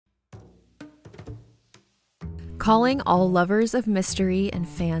Calling all lovers of mystery and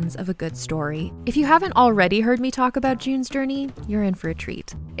fans of a good story. If you haven't already heard me talk about June's Journey, you're in for a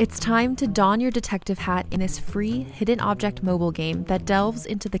treat. It's time to don your detective hat in this free hidden object mobile game that delves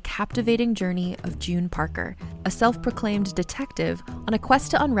into the captivating journey of June Parker, a self-proclaimed detective on a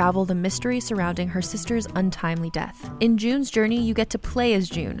quest to unravel the mystery surrounding her sister's untimely death. In June's Journey, you get to play as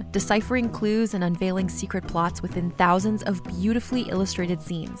June, deciphering clues and unveiling secret plots within thousands of beautifully illustrated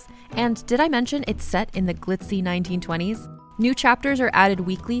scenes. And did I mention it's set in the glitzy 1920s? New chapters are added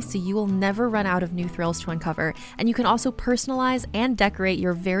weekly, so you will never run out of new thrills to uncover, and you can also personalize and decorate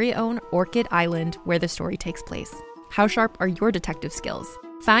your very own Orchid Island where the story takes place. How sharp are your detective skills?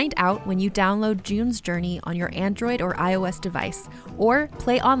 Find out when you download June's Journey on your Android or iOS device, or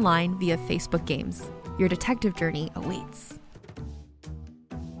play online via Facebook Games. Your detective journey awaits.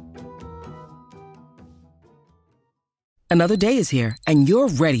 Another day is here, and you're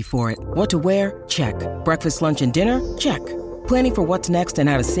ready for it. What to wear? Check. Breakfast, lunch, and dinner? Check. Planning for what's next and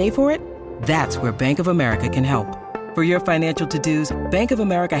how to save for it? That's where Bank of America can help. For your financial to-dos, Bank of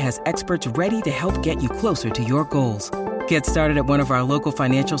America has experts ready to help get you closer to your goals. Get started at one of our local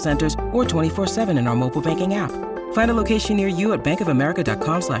financial centers or 24/7 in our mobile banking app. Find a location near you at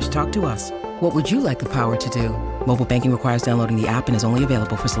bankofamerica.com/talktous. What would you like the power to do? Mobile banking requires downloading the app and is only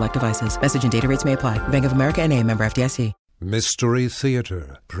available for select devices. Message and data rates may apply. Bank of America N.A., member FDIC. Mystery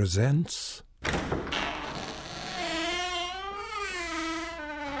Theater presents...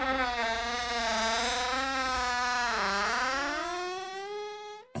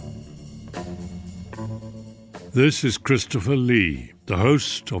 This is Christopher Lee, the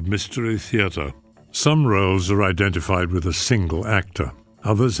host of Mystery Theater. Some roles are identified with a single actor.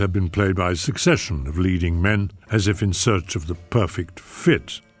 Others have been played by a succession of leading men, as if in search of the perfect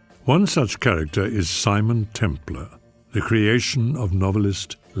fit. One such character is Simon Templar, the creation of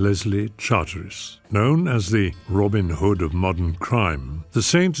novelist Leslie Charteris. Known as the Robin Hood of modern crime, the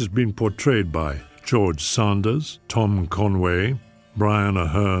Saint has been portrayed by George Sanders, Tom Conway, Brian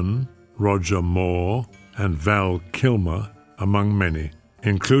Aherne, Roger Moore, and Val Kilmer, among many,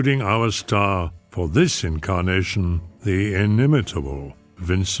 including our star for this incarnation, the inimitable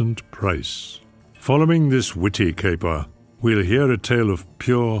Vincent Price. Following this witty caper, we'll hear a tale of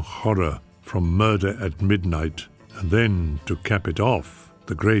pure horror from Murder at Midnight, and then, to cap it off,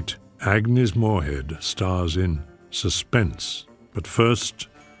 the great Agnes Moorehead stars in Suspense. But first,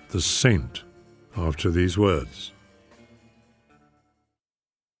 The Saint, after these words.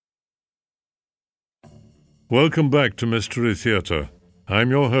 Welcome back to Mystery Theater. I'm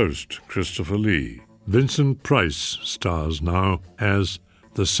your host, Christopher Lee. Vincent Price stars now as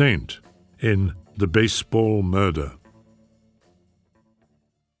The Saint in The Baseball Murder.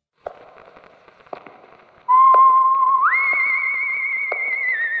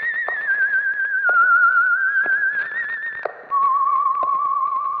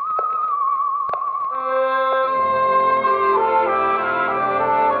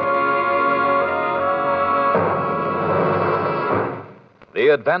 The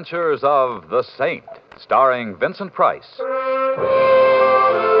Adventures of the Saint, starring Vincent Price. The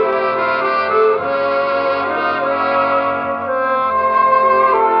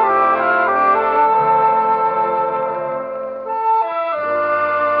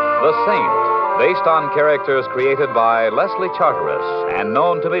Saint, based on characters created by Leslie Charteris and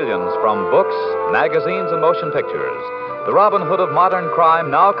known to millions from books, magazines, and motion pictures. The Robin Hood of modern crime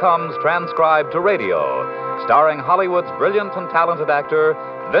now comes transcribed to radio, starring Hollywood's brilliant and talented actor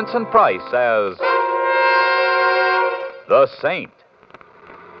Vincent Price as The Saint.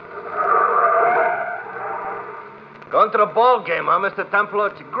 Going to the ball game, huh, Mr. Templar?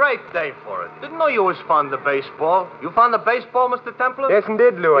 It's a great day for it. Didn't know you was fond of baseball. You fond of baseball, Mr. Templar? Yes,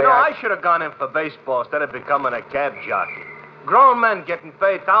 indeed, Louis. You know, I should have gone in for baseball instead of becoming a cab jockey. Grown men getting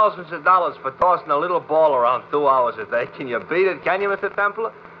paid thousands of dollars for tossing a little ball around 2 hours a day. Can you beat it? Can you, Mr.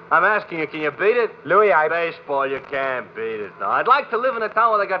 Templar? I'm asking you, can you beat it? Louis, Baseball, you can't beat it. No, I'd like to live in a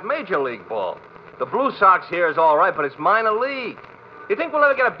town where they got Major League ball. The Blue Sox here is all right, but it's minor league. You think we'll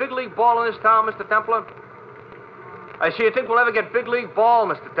ever get a big league ball in this town, Mr. Templar? I see, you think we'll ever get big league ball,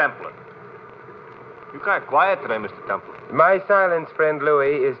 Mr. Templar? You kind of quiet today, Mr. Templar. My silence, friend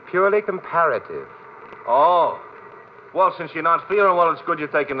Louis, is purely comparative. Oh. Well, since you're not feeling well, it's good you're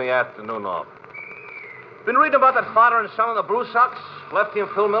taking the afternoon off. Been reading about that father and son of the Blue Sox, Lefty and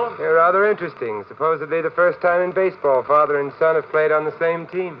Phil Miller? They're rather interesting. Supposedly the first time in baseball father and son have played on the same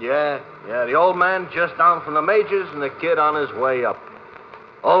team. Yeah. The old man just down from the majors and the kid on his way up.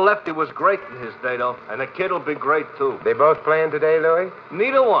 Old Lefty was great in his day, though, and the kid will be great, too. They both playing today, Louis?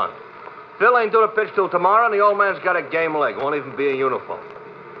 Neither one. Phil ain't due to pitch till tomorrow, and the old man's got a game leg. Won't even be in uniform.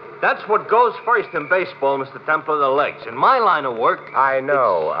 That's what goes first in baseball, Mr. Templar, the legs. In my line of work... I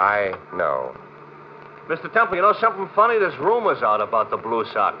know. Mr. Templar, you know something funny? There's rumors out about the Blue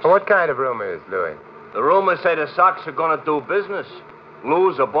Sox. What kind of rumors, Louis? The rumors say the Sox are going to do business.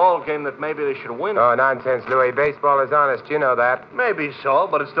 Lose a ball game that maybe they should win. Oh, nonsense, Louis. Baseball is honest. You know that. Maybe so,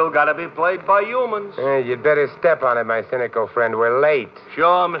 but it's still got to be played by humans. You'd better step on it, my cynical friend. We're late.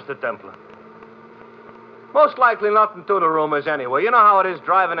 Sure, Mr. Templar. Most likely nothing to the rumors anyway. You know how it is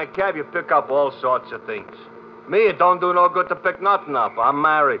driving a cab. You pick up all sorts of things. Me, it don't do no good to pick nothing up. I'm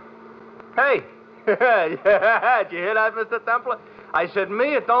married. Hey. Yeah, did you hear that, Mr. Templar? I said,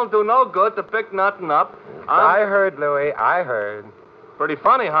 me, it don't do no good to pick nothing up. I heard, Louis. I heard. Pretty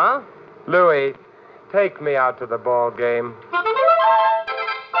funny, huh? Louis, take me out to the ball game.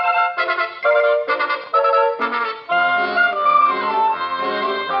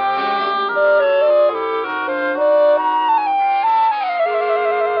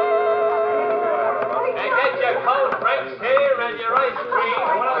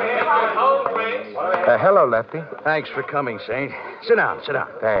 Hello, Lefty. Thanks for coming, Saint. Sit down.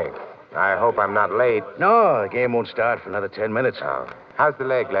 Thanks. I hope I'm not late. No, the game won't start for another 10 minutes. Oh. How's the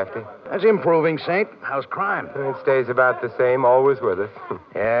leg, Lefty? That's improving, Saint. How's crime? It stays about the same, always with us.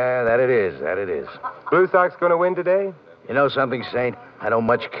 Yeah, that it is. Blue Sox going to win today? You know something, Saint? I don't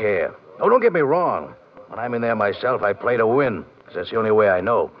much care. Oh, don't get me wrong. When I'm in there myself, I play to win, because that's the only way I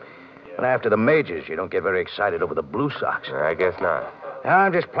know. But after the majors, you don't get very excited over the Blue Sox. I guess not.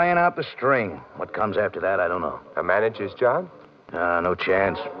 I'm just playing out the string. What comes after that, I don't know. A manager's job? No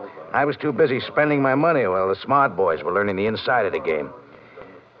chance. I was too busy spending my money while the smart boys were learning the inside of the game.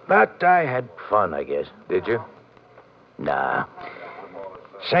 But I had fun, I guess. Did you? Nah.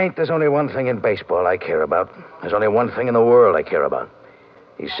 Saint, there's only one thing in baseball I care about. There's only one thing in the world I care about.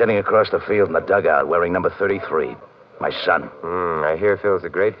 He's sitting across the field in the dugout wearing number 33. My son. I hear Phil's a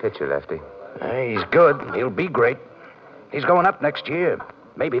great pitcher, Lefty. He's good. He'll be great. He's going up next year.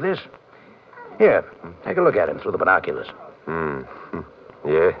 Maybe this. Here, take a look at him through the binoculars.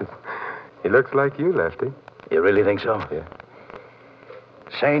 Yes. He looks like you, Lefty. You really think so? Yeah.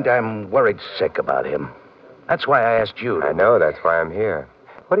 Saint, I'm worried sick about him. That's why I asked you. I know, that's why I'm here.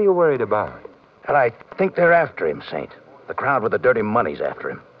 What are you worried about? Well, I think they're after him, Saint. The crowd with the dirty money's after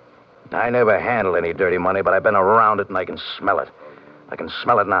him. I never handled any dirty money, but I've been around it and I can smell it. I can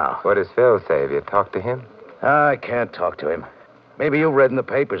smell it now. What does Phil say? Have you talked to him? I can't talk to him. Maybe you read in the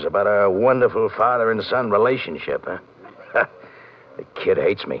papers about our wonderful father and son relationship, huh? The kid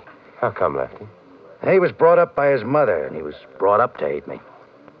hates me. How come, Lefty? He was brought up by his mother, and he was brought up to hate me.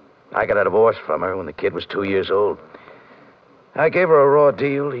 I got a divorce from her when the kid was 2 years old. I gave her a raw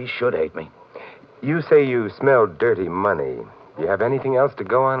deal. He should hate me. You say you smelled dirty money. Do you have anything else to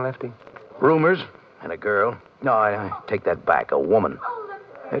go on, Lefty? Rumors and a girl. No, I take that back. A woman.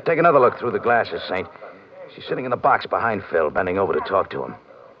 Hey, take another look through the glasses, Saint. She's sitting in the box behind Phil, bending over to talk to him.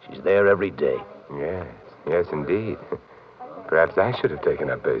 She's there every day. Yes, indeed. Perhaps I should have taken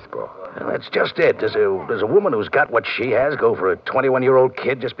up baseball. Well, that's just it. Does a woman who's got what she has go for a 21-year-old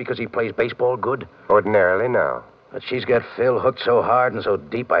kid just because he plays baseball good? Ordinarily, no. But she's got Phil hooked so hard and so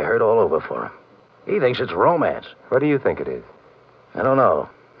deep I hurt all over for him. He thinks it's romance. What do you think it is? I don't know.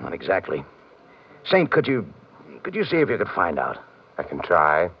 Not exactly. Saint, could you see if you could find out? I can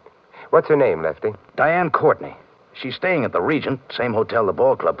try. What's her name, Lefty? Diane Courtney. She's staying at the Regent, same hotel the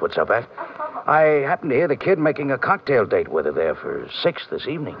ball club puts up at. I happened to hear the kid making a cocktail date with her there for 6 this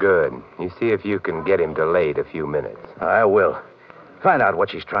evening. Good. You see if you can get him delayed a few minutes. I will. Find out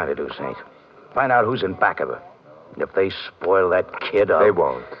what she's trying to do, Saint. Find out who's in back of her. And if they spoil that kid, They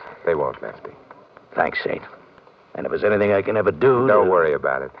won't. They won't, Lefty. Thanks, Saint. And if there's anything I can ever do... Don't worry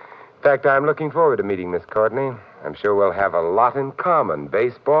about it. In fact, I'm looking forward to meeting Miss Courtney. I'm sure we'll have a lot in common.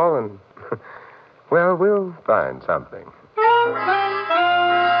 Baseball and... well, we'll find something.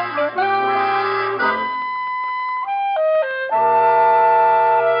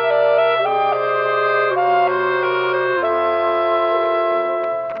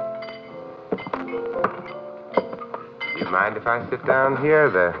 Mind if I sit down here?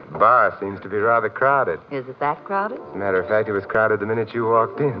 The bar seems to be rather crowded. Is it that crowded? As a matter of fact, it was crowded the minute you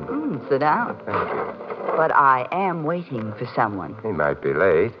walked in. Sit down. Thank you. But I am waiting for someone. He might be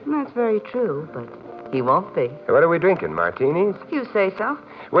late. That's very true, but he won't be. What are we drinking, martinis? You say so.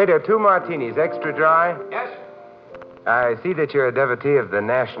 Waiter, 2 martinis, extra dry. Yes? I see that you're a devotee of the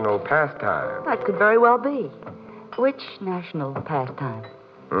national pastime. That could very well be. Which national pastime?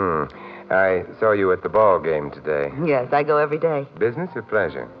 I saw you at the ball game today. Yes, I go every day. Business or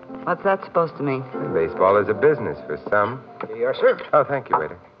pleasure? What's that supposed to mean? Baseball is a business for some. Yes, sir. Oh, thank you,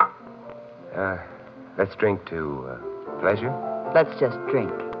 waiter. Let's drink to pleasure. Let's just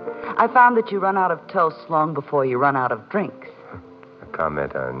drink. I found that you run out of toasts long before you run out of drinks. A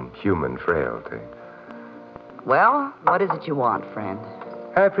comment on human frailty. Well, what is it you want, friend?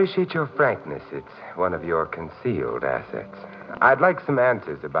 I appreciate your frankness. It's one of your concealed assets. I'd like some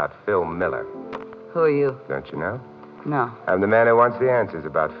answers about Phil Miller. Who are you? Don't you know? No. I'm the man who wants the answers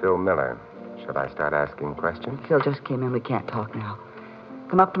about Phil Miller. Should I start asking questions? Phil just came in. We can't talk now.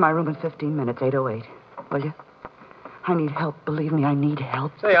 Come up to my room in 15 minutes, 808. Will you? I need help. Believe me, I need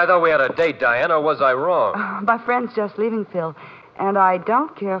help. Say, I thought we had a date, Diane, or was I wrong? My friend's just leaving, Phil, and I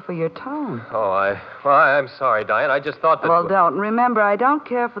don't care for your tone. Oh, I'm sorry, Diane. I just thought that... Well, don't. Remember, I don't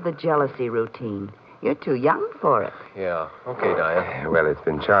care for the jealousy routine. You're too young for it. Yeah. Okay, Diane. Well, it's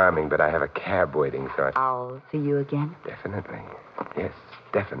been charming, but I have a cab waiting, so I'll see you again. Definitely. Yes,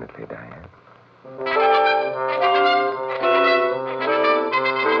 definitely, Diane.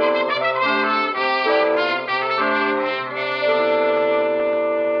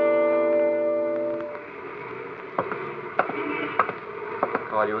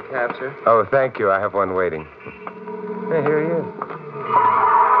 Call you a cab, sir? Oh, thank you. I have one waiting. Hey, here he is.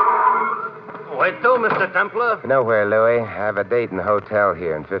 Where to, Mr. Templar? Nowhere, Louis. I have a date in the hotel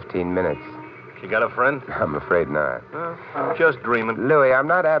here in 15 minutes. You got a friend? I'm afraid not. I'm just dreaming. Louis, I'm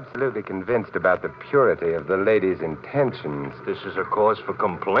not absolutely convinced about the purity of the lady's intentions. This is a cause for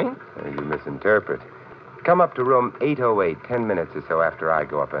complaint? You misinterpret. Come up to room 808, 10 minutes or so after I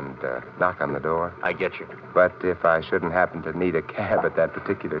go up and knock on the door. I get you. But if I shouldn't happen to need a cab at that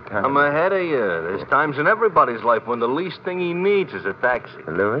particular time... I'm ahead of you. There's times in everybody's life when the least thing he needs is a taxi.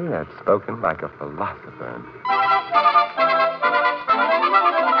 Louis, that's spoken like a philosopher.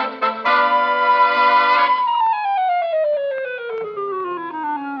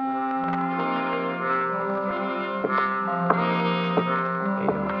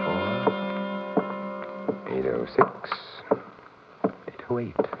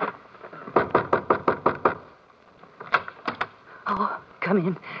 Oh, come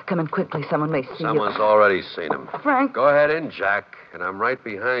in. Come in quickly. Someone may see Someone's already seen him. Frank. Go ahead in, Jack, and I'm right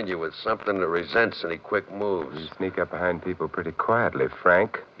behind you with something that resents any quick moves. You sneak up behind people pretty quietly,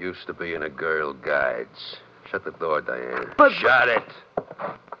 Frank. Used to be in a Girl Guides. Shut the door, Diane. But... Shut it!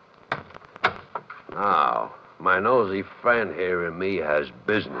 Now, my nosy friend here and me has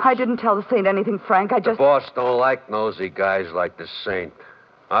business. I didn't tell the Saint anything, Frank. The boss don't like nosy guys like the Saint.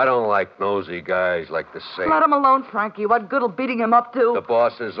 I don't like nosy guys like the Saint. Let him alone, Frankie. What good'll beating him up do? The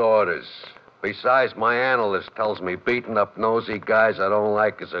boss's orders. Besides, my analyst tells me beating up nosy guys I don't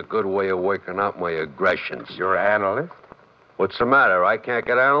like is a good way of working out my aggressions. Your analyst? What's the matter? I can't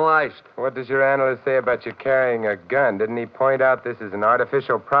get analyzed. What does your analyst say about you carrying a gun? Didn't he point out this is an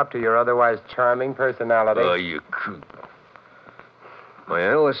artificial prop to your otherwise charming personality? Oh, you coot. My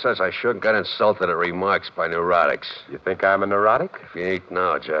analyst says I shouldn't get insulted at remarks by neurotics. You think I'm a neurotic? If you ain't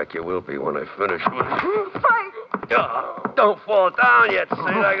now, Jack, you will be when I finish with you. Frank! Don't fall down yet, Saint.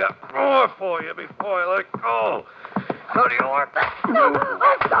 I got more for you before I let go. How do you want that?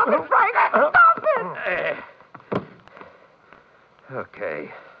 Stop it, Frank! Stop it! Okay.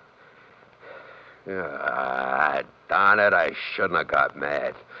 Darn it, I shouldn't have got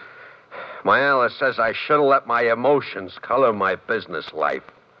mad. My analyst says I shouldn't let my emotions color my business life.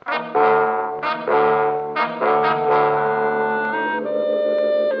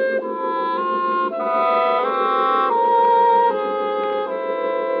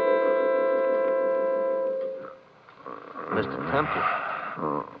 Mr. Templar.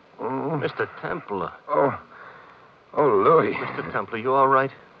 Mr. Templar. Oh, Louis. Mr. Templar, you all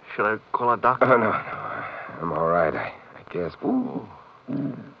right? Should I call a doctor? Oh, no. I'm all right, I guess. Ooh.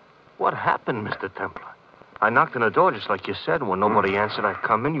 What happened, Mr. Templar? I knocked on the door just like you said. When nobody answered, I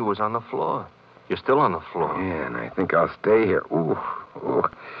come in. You was on the floor. You're still on the floor. Yeah, and I think I'll stay here. Ooh.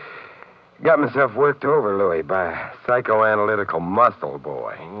 Got myself worked over, Louis, by a psychoanalytical muscle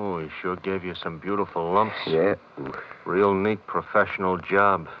boy. Oh, he sure gave you some beautiful lumps. Yeah. Real neat professional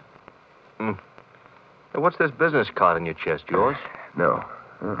job. Hey, what's this business card on your chest, yours? No.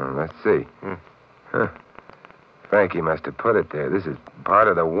 Let's see. Huh. Frankie must have put it there. This is part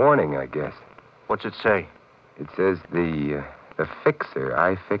of the warning, I guess. What's it say? It says the fixer.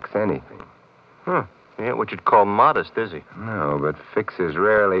 I fix anything. Huh. He ain't what you'd call modest, is he? No, but fixers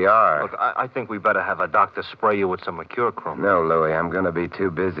rarely are. Look, I think we better have a doctor spray you with some mercurochrome. No, Louis, I'm going to be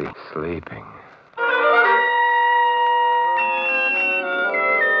too busy sleeping.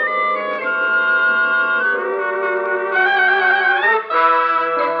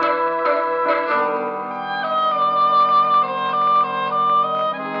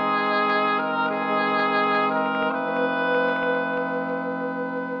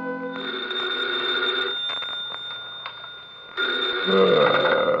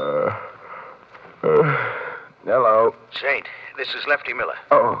 This is Lefty Miller.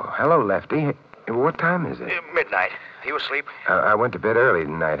 Oh, hello, Lefty. What time is it? Midnight. You asleep? I went to bed early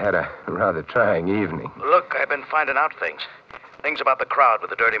tonight. Had a rather trying evening. Look, I've been finding out things. Things about the crowd with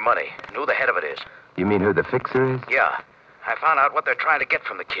the dirty money and who the head of it is. You mean who the fixer is? Yeah. I found out what they're trying to get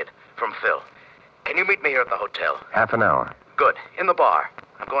from the kid, from Phil. Can you meet me here at the hotel? Half an hour. Good. In the bar.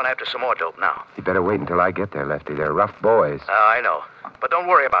 I'm going after some more dope now. You better wait until I get there, Lefty. They're rough boys. I know. But don't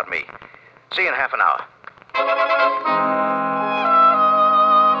worry about me. See you in half an hour.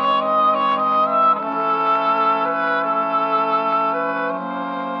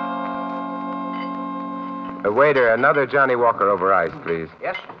 Waiter, another Johnny Walker over ice, please.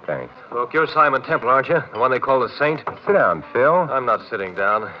 Yes? Thanks. Look, you're Simon Temple, aren't you? The one they call the Saint? Sit down, Phil. I'm not sitting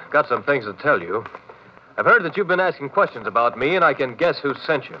down. Got some things to tell you. I've heard that you've been asking questions about me, and I can guess who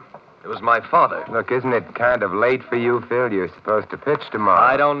sent you. It was my father. Look, isn't it kind of late for you, Phil? You're supposed to pitch tomorrow.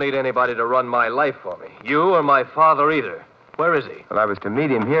 I don't need anybody to run my life for me. You or my father either. Where is he? Well, I was to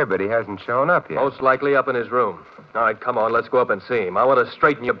meet him here, but he hasn't shown up yet. Most likely up in his room. All right, come on, let's go up and see him. I want to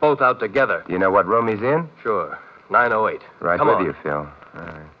straighten you both out together. You know what room he's in? Sure. 908. Right come with on. you, Phil. All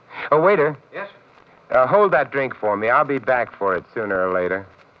right. Oh, waiter. Yes? Hold that drink for me. I'll be back for it sooner or later.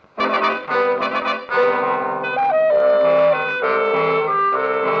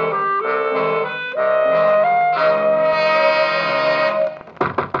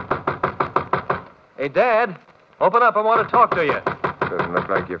 Hey, Dad, open up. I want to talk to you. Doesn't look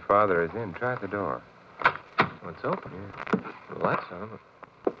like your father is in. Try the door. It's open. Yeah. The lights on,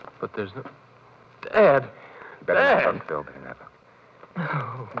 but there's no... Dad! Better Dad! not look, Phil. Better not look.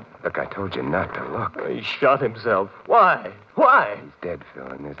 Look, I told you not to look. He shot himself. Why? Why? He's dead, Phil,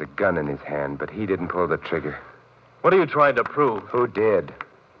 and there's a gun in his hand, but he didn't pull the trigger. What are you trying to prove? Who did?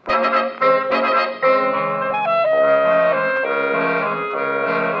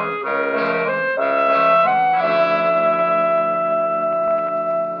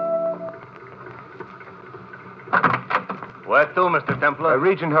 Where to, Mr. Templar?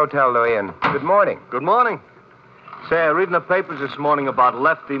 Regent Hotel, Louis, and good morning. Good morning. Say, I read in the papers this morning about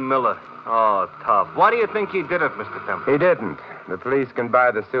Lefty Miller. Oh, tough. Why do you think he did it, Mr. Templar? He didn't. The police can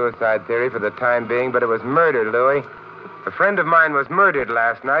buy the suicide theory for the time being, but it was murder, Louis. A friend of mine was murdered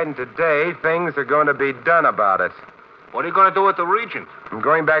last night, and today things are going to be done about it. What are you going to do with the Regent? I'm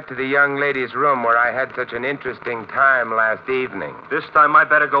going back to the young lady's room where I had such an interesting time last evening. This time I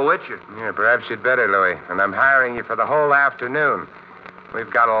better go with you. Yeah, perhaps you'd better, Louis. And I'm hiring you for the whole afternoon.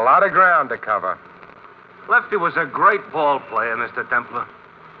 We've got a lot of ground to cover. Lefty was a great ball player, Mr. Templar.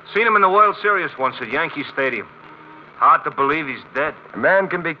 Seen him in the World Series once at Yankee Stadium. Hard to believe he's dead. A man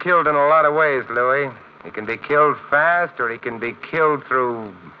can be killed in a lot of ways, Louis. He can be killed fast, or he can be killed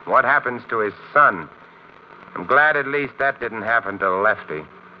through what happens to his son. I'm glad at least that didn't happen to Lefty.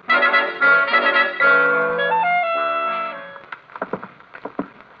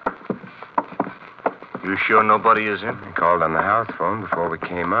 You sure nobody is in? I called on the house phone before we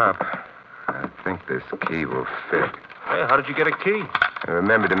came up. I think this key will fit. Hey, how did you get a key? I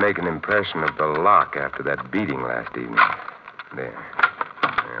remember to make an impression of the lock after that beating last evening. There,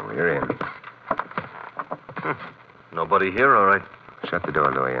 we're in. Nobody here, all right. Shut the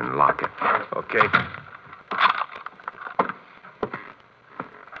door, Louis, and lock it. Okay.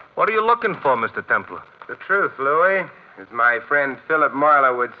 What are you looking for, Mr. Templar? The truth, Louis. As my friend Philip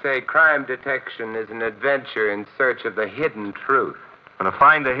Marlowe would say, crime detection is an adventure in search of the hidden truth. Gonna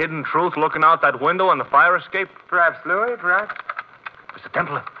find the hidden truth looking out that window on the fire escape? Perhaps, Louis, perhaps. Mr.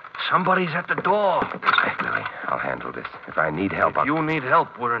 Templar, somebody's at the door. Hey, Louis, I'll handle this. If I need help, If you need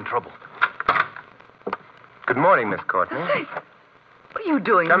help, we're in trouble. Good morning, Miss Courtney. Hey, what are you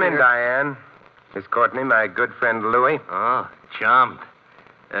doing Come here? in, Diane. Miss Courtney, my good friend Louis. Oh, charmed.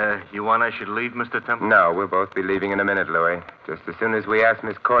 You want I should leave, Mr. Temple? No, we'll both be leaving in a minute, Louis. Just as soon as we ask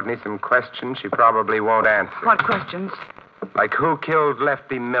Miss Courtney some questions she probably won't answer. What questions? Like who killed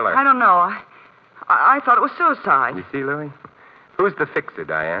Lefty Miller? I don't know. I thought it was suicide. You see, Louis? Who's the fixer,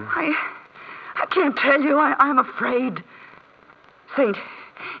 Diane? I can't tell you. I'm afraid. Saint,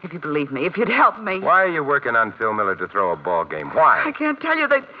 if you believe me, if you'd help me. Why are you working on Phil Miller to throw a ball game? Why? I can't tell you.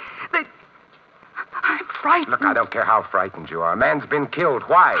 I'm frightened. Look, I don't care how frightened you are. A man's been killed.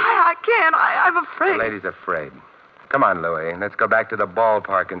 Why? I can't. I'm afraid. The lady's afraid. Come on, Louis. Let's go back to the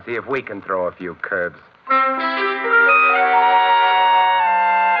ballpark and see if we can throw a few curves.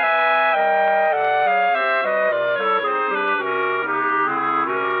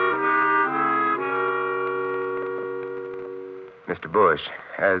 Mr. Bush,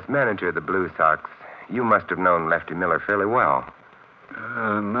 as manager of the Blue Sox, you must have known Lefty Miller fairly well.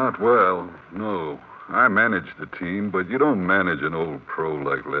 Not well, no. I manage the team, but you don't manage an old pro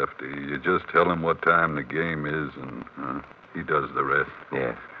like Lefty. You just tell him what time the game is and... He does the rest.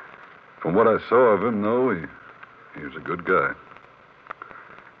 Yes. From what I saw of him, though, he was a good guy.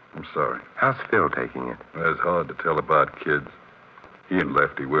 I'm sorry. How's Phil taking it? It's hard to tell about kids. He and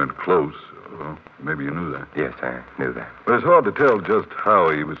Lefty weren't close. Well, maybe you knew that. Yes, I knew that. But it's hard to tell just how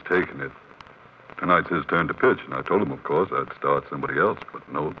he was taking it. Tonight's his turn to pitch, and I told him, of course, I'd start somebody else, but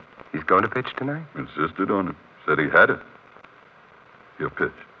no. He's going to pitch tonight? Insisted on it. Said he had it. He'll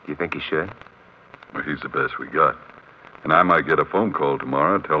pitch. You think he should? Well, he's the best we got. And I might get a phone call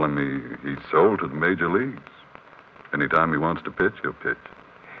tomorrow telling me he's sold to the major leagues. Anytime he wants to pitch, he'll pitch.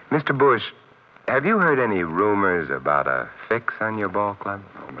 Mr. Bush, have you heard any rumors about a fix on your ball club?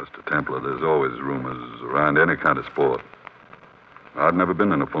 Oh, Mr. Templar, there's always rumors around any kind of sport. I've never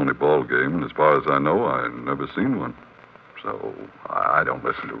been in a phony ball game, and as far as I know, I've never seen one. So I don't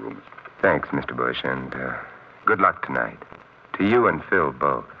listen to rumors. Thanks, Mr. Bush, and good luck tonight. To you and Phil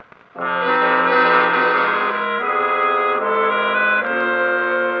both.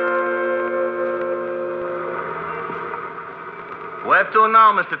 Where to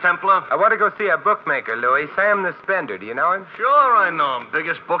now, Mr. Templar? I want to go see a bookmaker, Louis. Sam the Spender. Do you know him? Sure, I know him.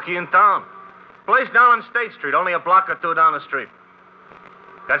 Biggest bookie in town. Place down on State Street, only a block or two down the street.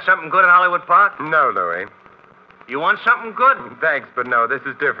 Got something good at Hollywood Park? No, Louis. You want something good? Thanks, but no, this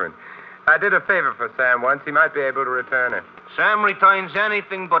is different. I did a favor for Sam once. He might be able to return it. Sam returns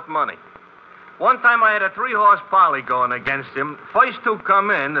anything but money. One time I had a 3-horse parlay going against him. First two come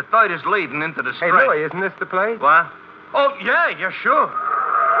in, the third is leading into the straight. Hey, Louis, isn't this the place? What? Oh, yeah, sure.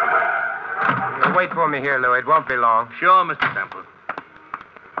 Wait for me here, Louis. It won't be long. Sure, Mr. Temple.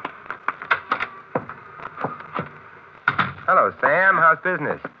 Hello, Sam. How's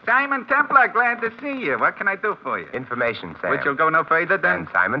business? Simon Templar, glad to see you. What can I do for you? Information, Sam. Which will go no further than... And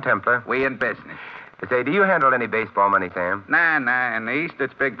Simon Templar. We in business. Say, do you handle any baseball money, Sam? Nah. In the East,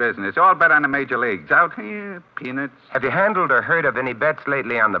 it's big business. All bet on the major leagues. Out here, peanuts. Have you handled or heard of any bets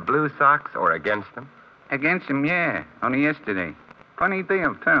lately on the Blue Sox or against them? Against them, yeah. Only yesterday. Funny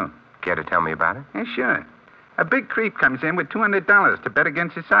deal, too. Care to tell me about it? Yeah, sure. A big creep comes in with $200 to bet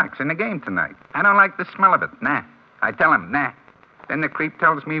against the Sox in the game tonight. I don't like the smell of it. Nah. I tell him, nah. Then the creep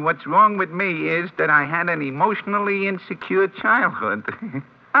tells me what's wrong with me is that I had an emotionally insecure childhood.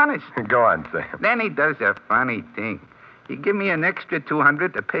 Honest. Go on, Sam. Then he does a funny thing. He give me an extra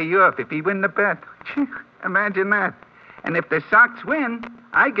 $200 to pay you off if he win the bet. Imagine that. And if the Sox win,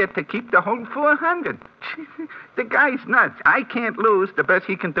 I get to keep the whole $400. The guy's nuts. I can't lose. The best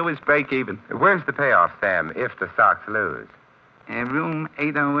he can do is break even. Where's the payoff, Sam, if the Sox lose? Room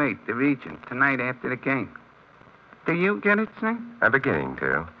 808, the Regent, tonight after the game. Do you get it, Sam? I'm beginning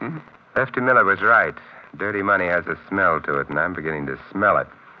to. Lefty Miller was right. Dirty money has a smell to it, and I'm beginning to smell it.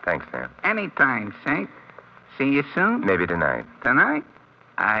 Thanks, Sam. Anytime, Saint. See you soon? Maybe tonight. Tonight?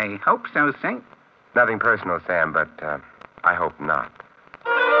 I hope so, Saint. Nothing personal, Sam, but I hope not.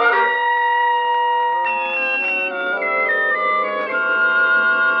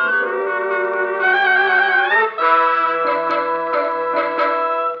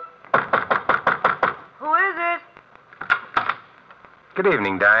 Who is it? Good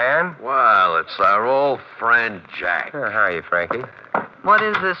evening, Diane. Well, it's our old friend Jack. How are you, Frankie? What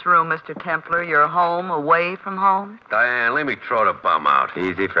is this room, Mr. Templar? You're home, away from home? Diane, let me throw the bum out.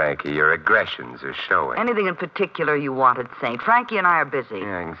 Easy, Frankie. Your aggressions are showing. Anything in particular you wanted, Saint? Frankie and I are busy.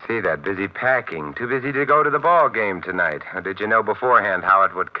 Yeah, I can see that. Busy packing. Too busy to go to the ball game tonight. Or did you know beforehand how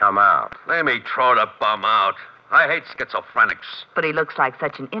it would come out? Let me throw the bum out. I hate schizophrenics. But he looks like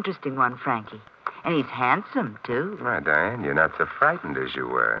such an interesting one, Frankie. And he's handsome, too. Well, Diane, you're not so frightened as you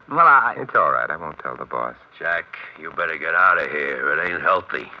were. Well, It's all right. I won't tell the boss. Jack, you better get out of here. It ain't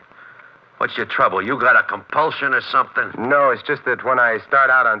healthy. What's your trouble? You got a compulsion or something? No, it's just that when I start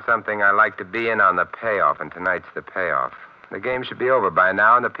out on something, I like to be in on the payoff, and tonight's the payoff. The game should be over by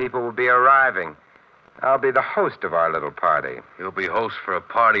now, and the people will be arriving. I'll be the host of our little party. You'll be host for a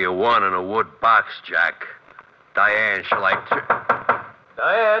party of one in a wood box, Jack. Diane, shall I...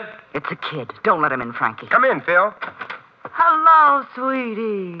 Diane? it's a kid. Don't let him in, Frankie. Come in, Phil. Hello,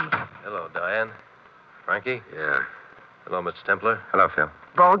 sweetie. Hello, Diane. Frankie? Yeah. Hello, Mr. Templar. Hello, Phil.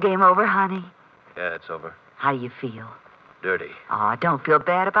 Ball game over, honey? Yeah, it's over. How do you feel? Dirty. Oh, don't feel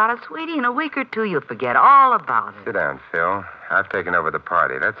bad about it, sweetie. In a week or two, you'll forget all about it. Sit down, Phil. I've taken over the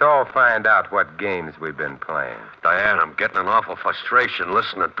party. Let's all find out what games we've been playing. Diane, I'm getting an awful frustration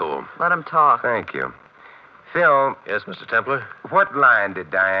listening to him. Let him talk. Thank you. Phil, Yes, Mr. Templar? what line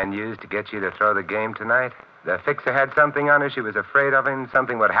did Diane use to get you to throw the game tonight? The fixer had something on her. She was afraid of him.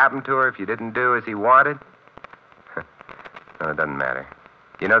 Something would happen to her if you didn't do as he wanted. No, it doesn't matter.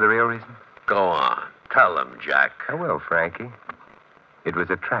 You know the real reason? Go on. Tell him, Jack. I will, Frankie. It was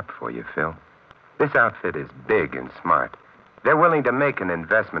a trap for you, Phil. This outfit is big and smart. They're willing to make an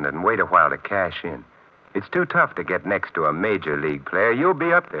investment and wait a while to cash in. It's too tough to get next to a major league player. You'll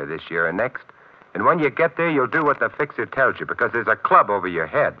be up there this year and next. And when you get there, you'll do what the fixer tells you because there's a club over your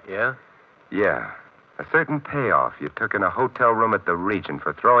head. Yeah? Yeah. A certain payoff you took in a hotel room at the Regent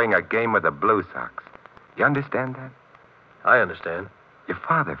for throwing a game with the Blue Sox. You understand that? I understand. Your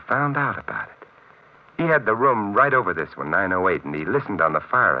father found out about it. He had the room right over this one, 908, and he listened on the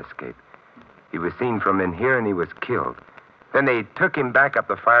fire escape. He was seen from in here and he was killed. Then they took him back up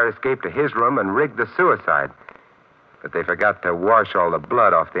the fire escape to his room and rigged the suicide. But they forgot to wash all the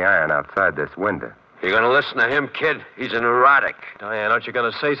blood off the iron outside this window. You gonna listen to him, kid? He's a neurotic. Diane, aren't you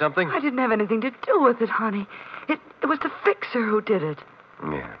gonna say something? I didn't have anything to do with it, honey. It was the fixer who did it.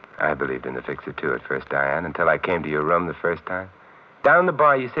 Yeah, I believed in the fixer, too, at first, Diane, until I came to your room the first time. Down the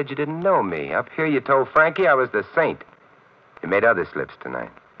bar, you said you didn't know me. Up here, you told Frankie I was the saint. You made other slips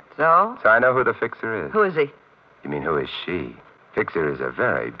tonight. So? So I know who the fixer is. Who is he? You mean, who is she? Fixer is a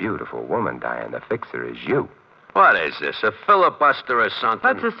very beautiful woman, Diane. The fixer is you. What is this, a filibuster or something?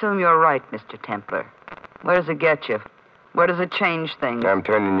 Let's assume you're right, Mr. Templar. Where does it get you? Where does it change things? I'm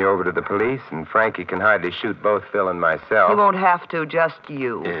turning you over to the police, and Frankie can hardly shoot both Phil and myself. He won't have to, just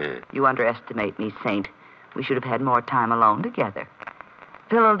you. Yeah. You underestimate me, Saint. We should have had more time alone together.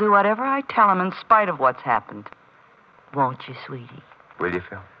 Phil will do whatever I tell him in spite of what's happened. Won't you, sweetie? Will you,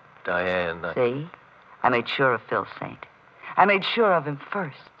 Phil? Diane, See? I made sure of Phil, Saint. I made sure of him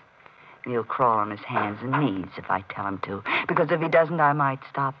first. And he'll crawl on his hands and knees if I tell him to. Because if he doesn't, I might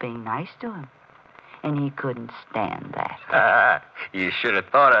stop being nice to him. And he couldn't stand that. You should have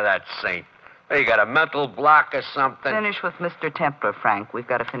thought of that, Saint. You got a mental block or something? Finish with Mr. Templar, Frank. We've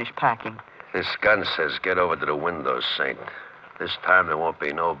got to finish packing. This gun says get over to the window, Saint. This time there won't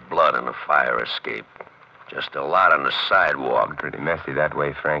be no blood in the fire escape. Just a lot on the sidewalk. Pretty messy that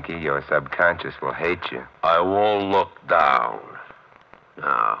way, Frankie. Your subconscious will hate you. I won't look down.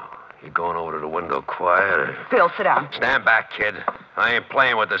 Now, you going over to the window quiet or... Phil, sit down. Stand back, kid. I ain't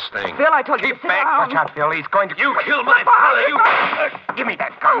playing with this thing. Phil, I told you to sit back. down. Watch out, Phil. He's going to... You killed my father, you... Give me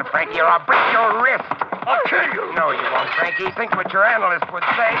that gun, Frankie, or I'll break your wrist. I'll kill you. No, you won't, Frankie. Think what your analyst would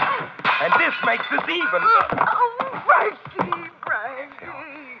say. And this makes us even. Oh, Frankie.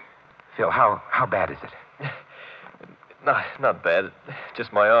 Phil, how bad is it? Not bad.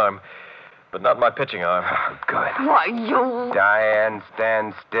 Just my arm. But not my pitching arm. Oh, good. Why, you... Diane,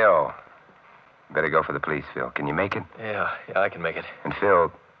 stand still. Better go for the police, Phil. Can you make it? Yeah, I can make it. And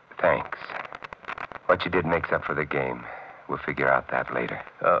Phil, thanks. What you did makes up for the game. We'll figure out that later.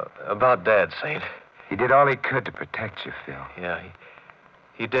 About Dad, Saint. He did all he could to protect you, Phil. Yeah,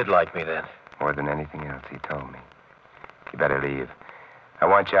 he did like me then. More than anything else, he told me. You better leave. I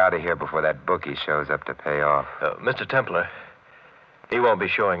want you out of here before that bookie shows up to pay off. Mr. Templar, he won't be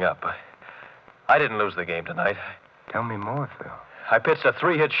showing up. I didn't lose the game tonight. Tell me more, Phil. I pitched a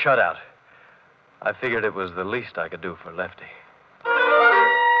 3-hit shutout. I figured it was the least I could do for Lefty.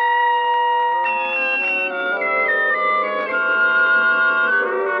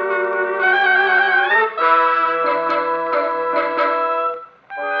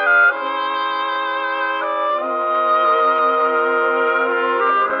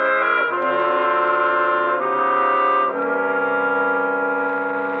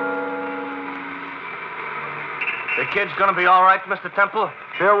 The kid's gonna be all right, Mr. Temple?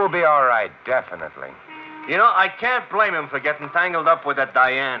 Phil will be all right, definitely. You know, I can't blame him for getting tangled up with that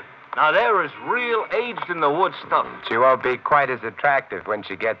Diane. Now, there is real aged-in-the-wood stuff. She won't be quite as attractive when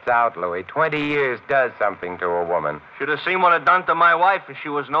she gets out, Louis. 20 years does something to a woman. Should have seen what it done to my wife, and she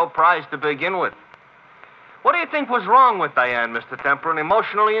was no prize to begin with. What do you think was wrong with Diane, Mr. Temple? An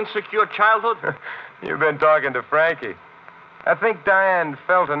emotionally insecure childhood? You've been talking to Frankie. I think Diane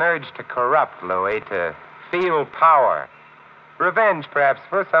felt an urge to corrupt, Louis, to feel power. Revenge, perhaps,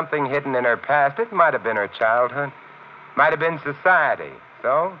 for something hidden in her past. It might have been her childhood. Might have been society.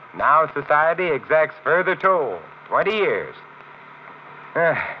 So, now society exacts further toll. 20 years.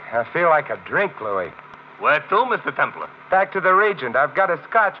 I feel like a drink, Louis. Where to, Mr. Templar? Back to the Regent. I've got a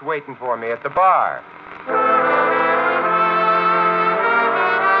scotch waiting for me at the bar.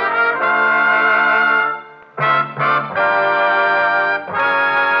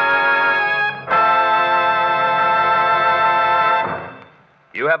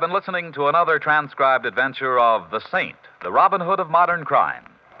 You have been listening to another transcribed adventure of The Saint, the Robin Hood of modern crime.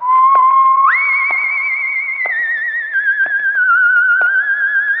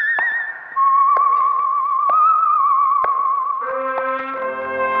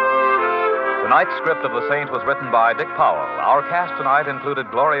 Tonight's script of The Saint was written by Dick Powell. Our cast tonight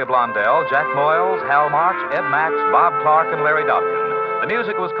included Gloria Blondell, Jack Moyles, Hal March, Ed Max, Bob Clark, and Larry Dodson. The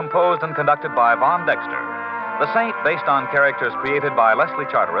music was composed and conducted by Von Dexter. The Saint, based on characters created by Leslie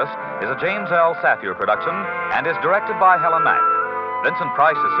Charteris, is a James L. Safier production and is directed by Helen Mack. Vincent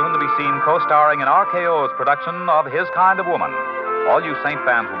Price is soon to be seen co-starring in RKO's production of His Kind of Woman. All you Saint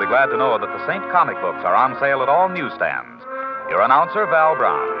fans will be glad to know that the Saint comic books are on sale at all newsstands. Your announcer, Val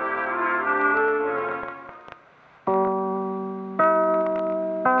Brown.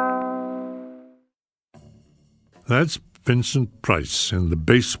 That's Vincent Price in The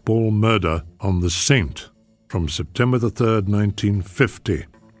Baseball Murder on the Saint from September the 3rd, 1950.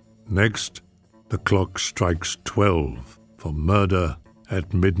 Next, the clock strikes 12 for Murder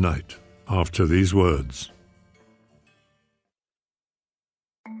at Midnight after these words.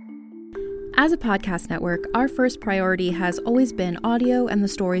 As a podcast network, our first priority has always been audio and the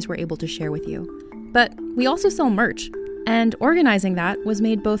stories we're able to share with you. But we also sell merch, and organizing that was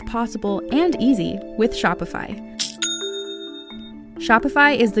made both possible and easy with Shopify.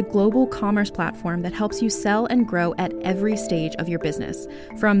 Shopify is the global commerce platform that helps you sell and grow at every stage of your business,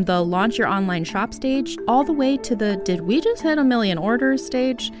 from the launch your online shop stage all the way to the did we just hit 1 million orders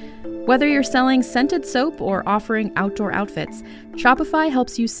stage. Whether you're selling scented soap or offering outdoor outfits, Shopify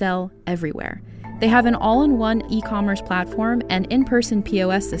helps you sell everywhere. They have an all-in-one e-commerce platform and in-person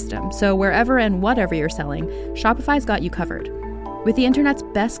POS system, so wherever and whatever you're selling, Shopify's got you covered. With the internet's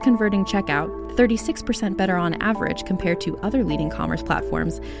best converting checkout, 36% better on average compared to other leading commerce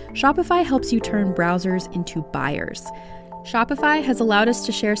platforms, Shopify helps you turn browsers into buyers. Shopify has allowed us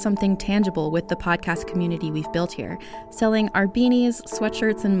to share something tangible with the podcast community we've built here, selling our beanies,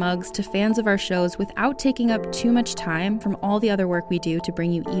 sweatshirts, and mugs to fans of our shows without taking up too much time from all the other work we do to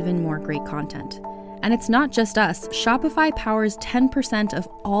bring you even more great content. And it's not just us. Shopify powers 10% of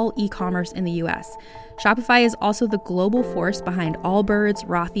all e-commerce in the US. Shopify is also the global force behind Allbirds,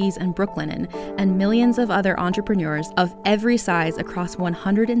 Rothy's, and Brooklinen, and millions of other entrepreneurs of every size across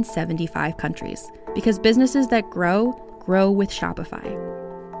 175 countries. Because businesses that grow with Shopify.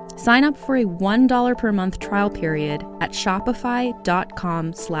 Sign up for a $1 per month trial period at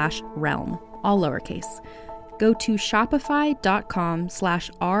shopify.com/realm, all lowercase. Go to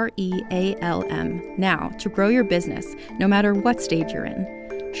shopify.com/REALM now to grow your business, no matter what stage you're in.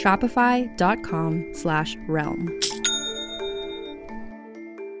 Shopify.com/realm.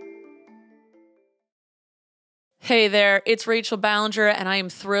 Hey there, it's Rachel Ballinger, and I am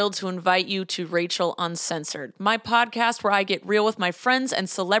thrilled to invite you to Rachel Uncensored, my podcast where I get real with my friends and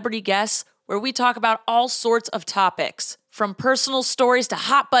celebrity guests, where we talk about all sorts of topics. From personal stories to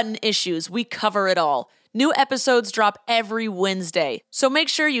hot-button issues, we cover it all. New episodes drop every Wednesday, so make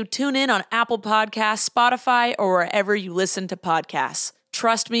sure you tune in on Apple Podcasts, Spotify, or wherever you listen to podcasts.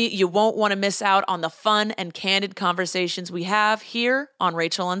 Trust me, you won't want to miss out on the fun and candid conversations we have here on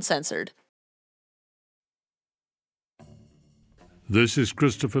Rachel Uncensored. This is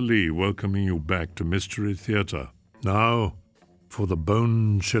Christopher Lee welcoming you back to Mystery Theater. Now, for the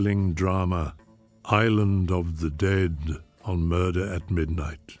bone-chilling drama, Island of the Dead on Murder at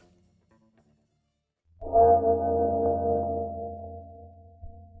Midnight.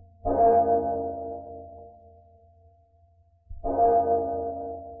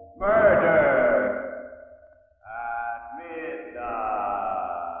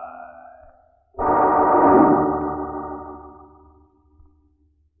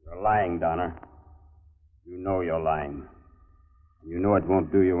 Donner. You know you're lying. You know it won't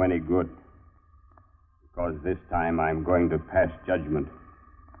do you any good. Because this time I'm going to pass judgment.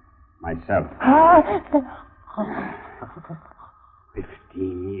 Myself.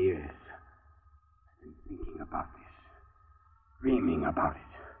 15 years. I've been thinking about this. Dreaming about it.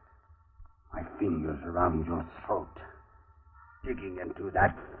 My fingers around your throat. Digging into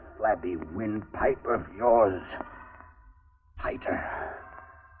that flabby windpipe of yours. Tighter.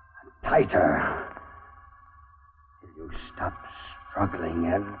 Tighter. Till you stop struggling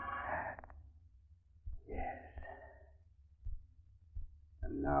and... Yes.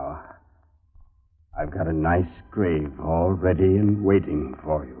 And now, I've got a nice grave all ready and waiting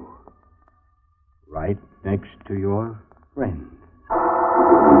for you. Right next to your friend.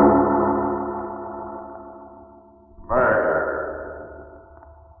 Murder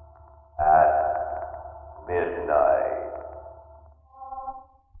at midnight.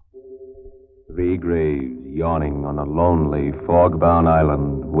 3 graves yawning on a lonely, fog-bound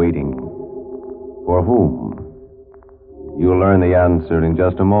island, waiting. For whom? You'll learn the answer in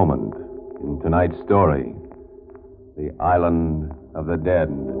just a moment in tonight's story, The Island of the Dead.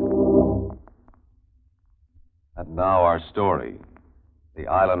 And now our story, The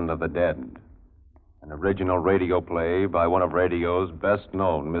Island of the Dead, an original radio play by one of radio's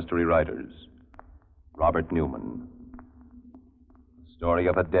best-known mystery writers, Robert Newman. The story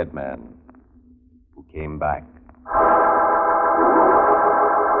of a dead man who came back.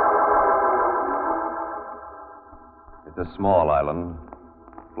 It's a small island,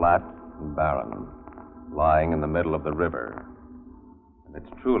 flat and barren, lying in the middle of the river. And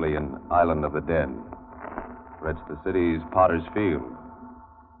it's truly an island of the dead, for it's the city's Potter's Field.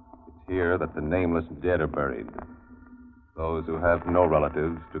 It's here that the nameless dead are buried. Those who have no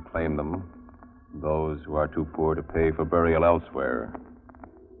relatives to claim them, those who are too poor to pay for burial elsewhere.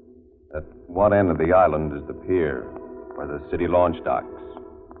 At one end of the island is the pier, where the city launch docks.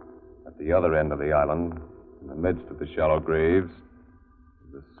 At the other end of the island, in the midst of the shallow graves,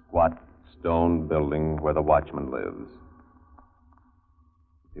 is the squat stone building where the watchman lives.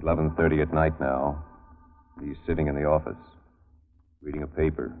 It's 11:30 at night now. He's sitting in the office, reading a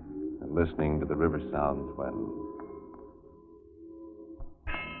paper and listening to the river sounds when...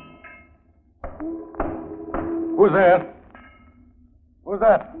 Who's there? Who's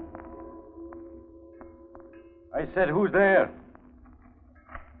that? I said, who's there?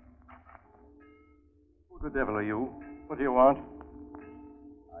 Who the devil are you? What do you want?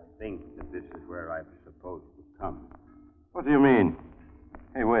 I think that this is where I'm supposed to come. What do you mean?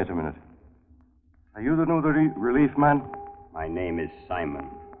 Hey, wait a minute. Are you the new relief man? My name is Simon.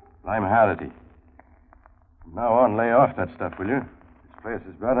 I'm Halliday. From now on, lay off that stuff, will you? This place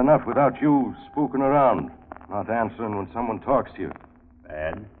is bad enough without you spooking around, not answering when someone talks to you.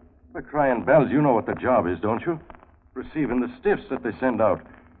 Bad? The crying bells, you know what the job is, don't you? Receiving the stiffs that they send out,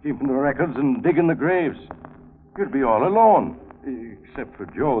 keeping the records and digging the graves. You'd be all alone, except for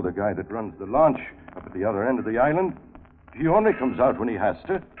Joe, the guy that runs the launch up at the other end of the island. He only comes out when he has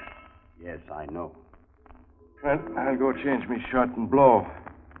to. Yes, I know. Well, I'll go change me shirt and blow.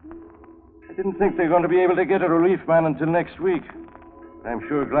 I didn't think they're going to be able to get a relief man until next week. I'm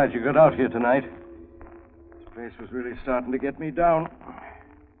sure glad you got out here tonight. This place was really starting to get me down.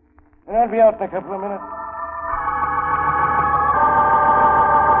 And I'll be out in a couple of minutes.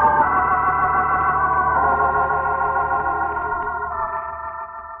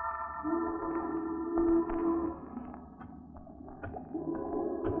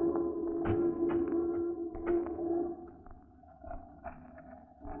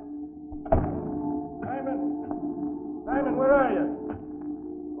 Simon, where are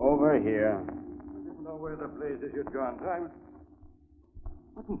you? Over here. I didn't know where the blazes you'd gone, Simon.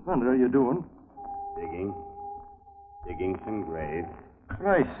 What in thunder are you doing? Digging. Digging some graves.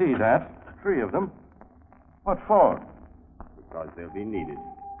 Well, I see that. 3 of them. What for? Because they'll be needed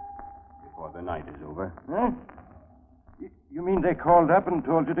before the night is over. Huh? You mean they called up and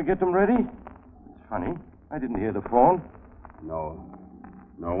told you to get them ready? It's funny. I didn't hear the phone. No.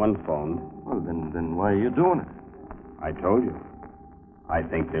 No one phoned. Well, then why are you doing it? I told you. I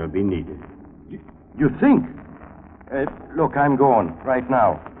think they'll be needed. You think? Look, I'm going right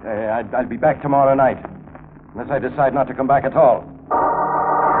now. I'll be back tomorrow night. Unless I decide not to come back at all.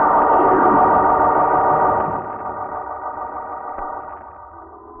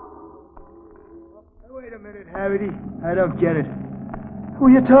 Wait a minute, Harry. I don't get it. Who are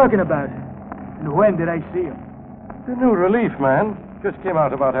you talking about? And when did I see him? The new relief man. Just came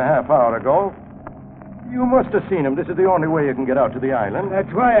out about a half hour ago. You must have seen him. This is the only way you can get out to the island.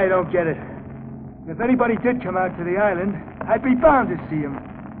 That's why I don't get it. If anybody did come out to the island, I'd be bound to see him.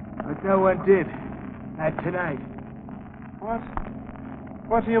 But no one did. Not tonight. What?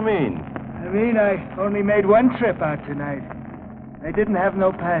 What do you mean? I mean, I only made one trip out tonight. I didn't have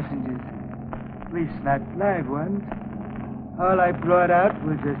no passengers. At least not live ones. All I brought out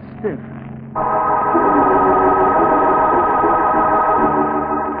was a stiff.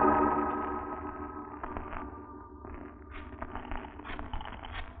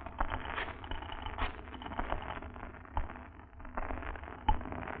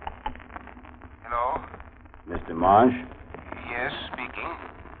 Mr. Marsh? Yes, speaking.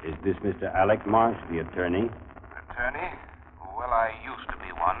 Is this Mr. Alec Marsh, the attorney? Attorney? Well, I used to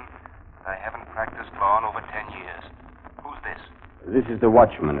be one, but I haven't practiced law in over 10 years. Who's this? This is the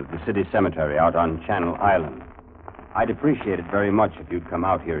watchman of the city cemetery out on Channel Island. I'd appreciate it very much if you'd come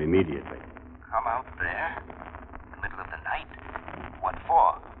out here immediately. Come out there? In the middle of the night? What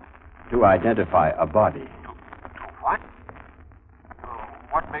for? To identify a body. To what?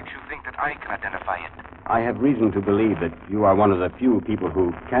 What makes you think that I can identify it? I have reason to believe that you are one of the few people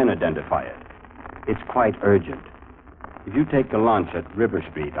who can identify it. It's quite urgent. If you take the launch at River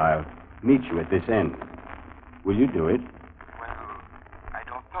Street, I'll meet you at this end. Will you do it? Well, I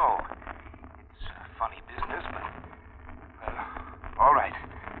don't know. It's a funny business, but... all right.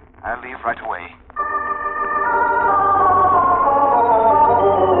 I'll leave right away.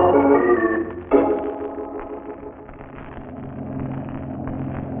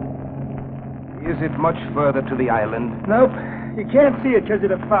 Is it much further to the island? Nope. You can't see it because of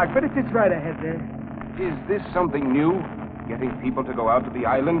the fog, but it's right ahead there. Is this something new? Getting people to go out to the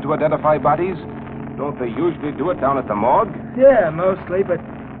island to identify bodies? Don't they usually do it down at the morgue? Yeah, mostly, but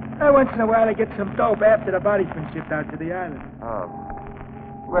once in a while I get some dope after the body's been shipped out to the island. Oh.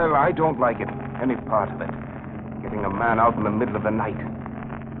 Well, I don't like it, any part of it. Getting a man out in the middle of the night.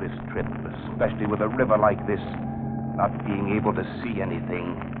 This trip, especially with a river like this, not being able to see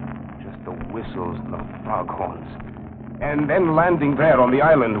anything. Just the whistles and the foghorns. And then landing there on the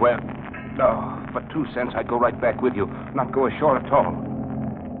island where... Oh, for 2 cents, I'd go right back with you, not go ashore at all.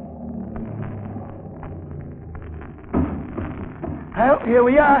 Well, here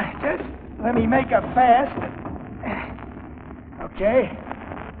we are. Just let me make a fast. Okay.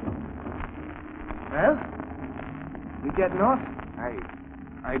 Well, we getting off?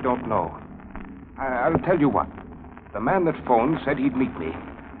 I don't know. I'll tell you what. The man that phoned said he'd meet me.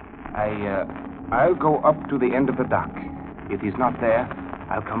 I'll go up to the end of the dock. If he's not there,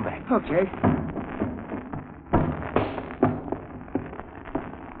 I'll come back. Okay.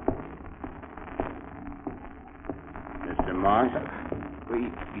 Mr. Marsh?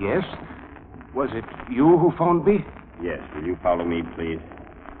 Yes? Was it you who phoned me? Yes. Will you follow me, please?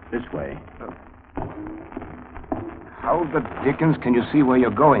 This way. How the dickens can you see where you're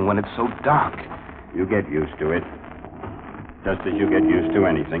going when it's so dark? You get used to it. Just as you get used to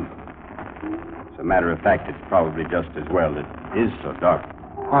anything. As a matter of fact, it's probably just as well it is so dark.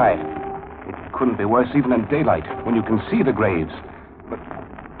 Why? It couldn't be worse even in daylight, when you can see the graves. But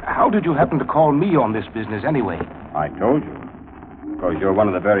how did you happen to call me on this business anyway? I told you. Because you're one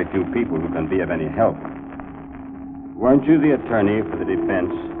of the very few people who can be of any help. Weren't you the attorney for the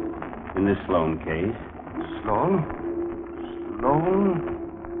defense in this Sloan case? Sloan?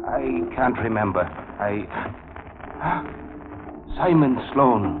 I can't remember. Simon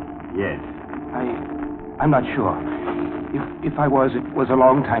Sloan. Yes. I'm not sure. If I was, it was a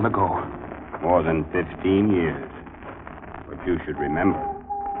long time ago. More than 15 years. But you should remember.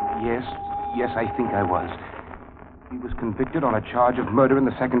 Yes, I think I was. He was convicted on a charge of murder in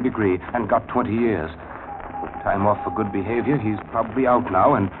the 2nd degree and got 20 years. With time off for good behavior, he's probably out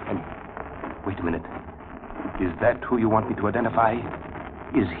now and... Wait a minute. Is that who you want me to identify?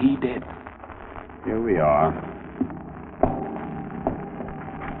 Is he dead? Here we are.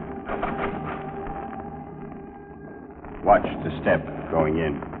 Watch the step going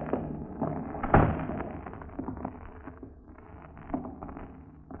in.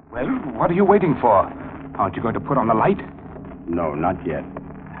 Well, what are you waiting for? Aren't you going to put on the light? No, not yet.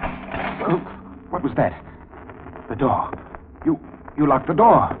 What was that? The door. You locked the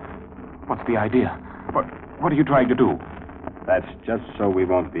door. What's the idea? What are you trying to do? That's just so we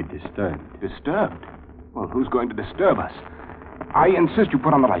won't be disturbed. Disturbed? Well, who's going to disturb us? I insist you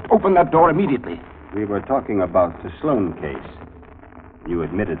put on the light. Open that door immediately. We were talking about the Sloan case. You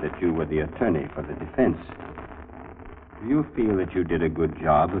admitted that you were the attorney for the defense. Do you feel that you did a good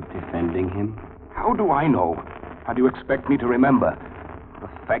job of defending him? How do I know? How do you expect me to remember? The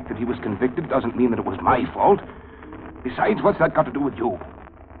fact that he was convicted doesn't mean that it was my fault. Besides, what's that got to do with you?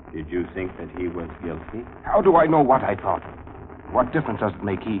 Did you think that he was guilty? How do I know what I thought? What difference does it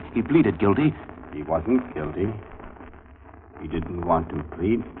make? He pleaded guilty. He wasn't guilty. He didn't want to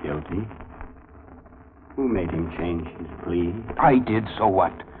plead guilty. Who made him change his plea? I did, so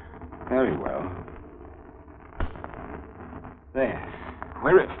what? Very well. There.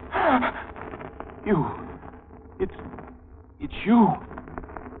 Where is... You. It's you.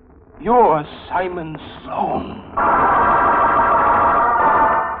 You're Simon Sloan.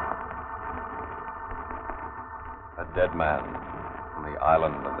 A dead man on the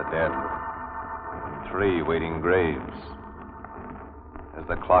island of the dead. 3 waiting graves. As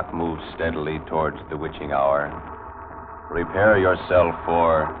the clock moves steadily towards the witching hour, prepare yourself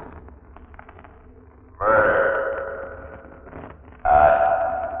for murder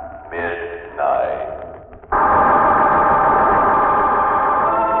at midnight.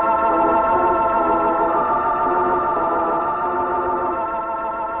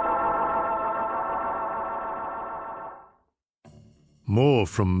 More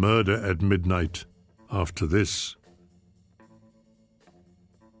from Murder at Midnight after this.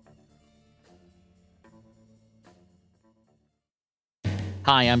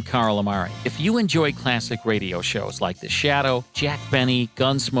 Hi, I'm Carl Amari. If you enjoy classic radio shows like The Shadow, Jack Benny,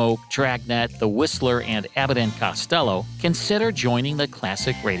 Gunsmoke, Dragnet, The Whistler, and Abbott and Costello, consider joining the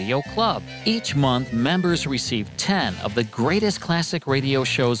Classic Radio Club. Each month, members receive 10 of the greatest classic radio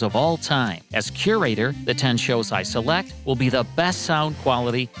shows of all time. As curator, the 10 shows I select will be the best sound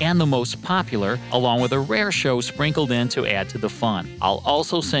quality and the most popular, along with a rare show sprinkled in to add to the fun. I'll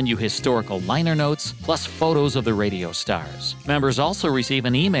also send you historical liner notes, plus photos of the radio stars. Members also receive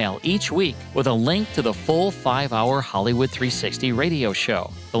an email each week with a link to the full 5-hour Hollywood 360 radio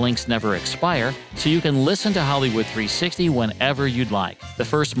show. The links never expire, so you can listen to Hollywood 360 whenever you'd like. The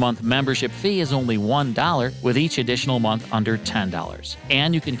first month membership fee is only $1, with each additional month under $10.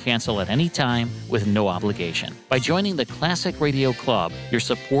 And you can cancel at any time with no obligation. By joining the Classic Radio Club, you're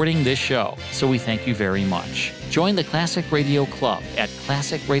supporting this show, so we thank you very much. Join the Classic Radio Club at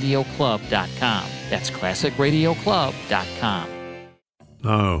classicradioclub.com. That's classicradioclub.com.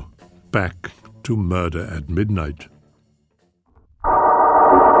 Now, back to Murder at Midnight.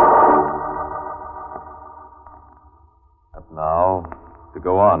 And now, to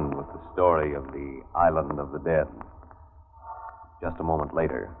go on with the story of the Island of the Dead. Just a moment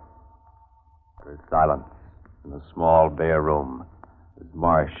later, there is silence in a small, bare room as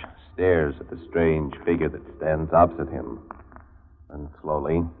Marsh stares at the strange figure that stands opposite him. And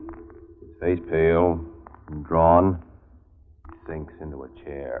slowly, his face pale and drawn, sinks into a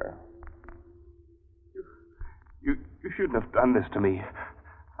chair. You shouldn't have done this to me.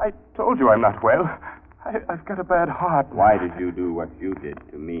 I told you I'm not well. I've got a bad heart. Why did you do what you did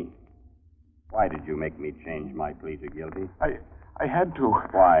to me? Why did you make me change my plea to guilty? I had to.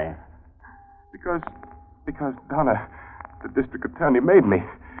 Why? Because Donna, the district attorney, made me.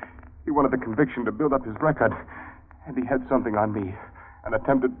 He wanted the conviction to build up his record, and he had something on me, an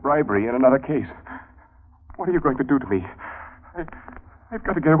attempted bribery in another case. What are you going to do to me? I've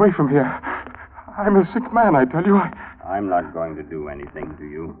got to get away from here. I'm a sick man, I tell you. I'm not going to do anything to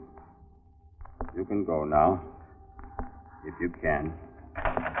you. You can go now, if you can.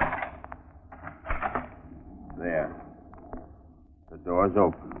 There. The door's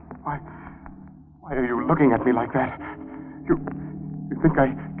open. Why are you looking at me like that? You think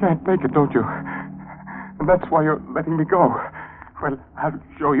I can't make it, don't you? And that's why you're letting me go. Well, I'll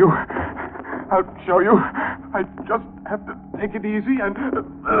show you. I just have to take it easy and...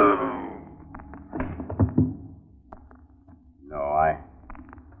 No, I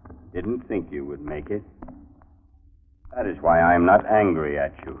didn't think you would make it. That is why I'm not angry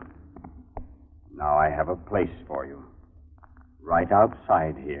at you. Now I have a place for you. Right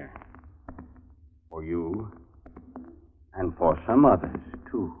outside here. For you. And for some others,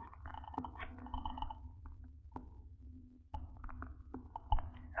 too.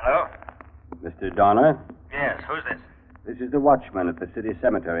 Hello? Mr. Donner? Yes, who's this? This is the watchman at the city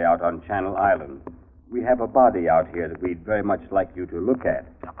cemetery out on Channel Island. We have a body out here that we'd very much like you to look at.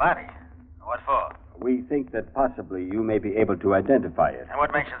 A body? What for? We think that possibly you may be able to identify it. And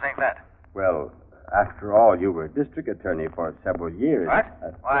what makes you think that? Well, after all, you were district attorney for several years. What?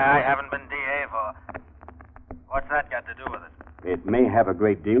 Why, I haven't been DA for... What's that got to do with it? It may have a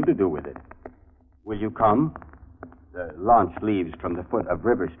great deal to do with it. Will you come? The launch leaves from the foot of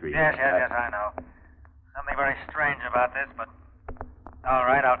River Street. Yes, I know. Something very strange about this, but... All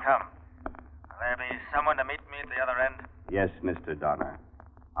right, I'll come. Will there be someone to meet me at the other end? Yes, Mr. Donner.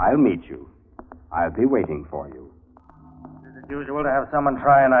 I'll meet you. I'll be waiting for you. Is it usual to have someone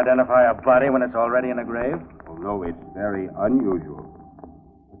try and identify a body when it's already in a grave? Oh, no, it's very unusual.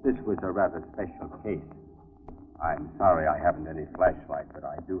 But this was a rather special case. I'm sorry I haven't any flashlight, but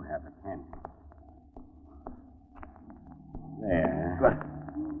I do have a candle. There.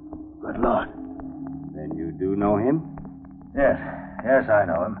 Good Lord. Then you do know him? Yes, I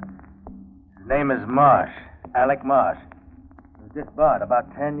know him. His name is Marsh. Alec Marsh. He was disbarred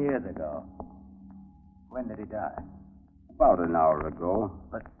about 10 years ago. When did he die? About an hour ago.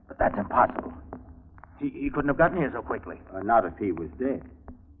 But that's impossible. He couldn't have gotten here so quickly. Not if he was dead.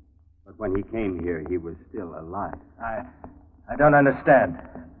 But when he came here, he was still alive. I don't understand.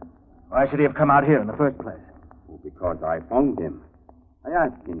 Why should he have come out here in the first place? Well, because I phoned him. I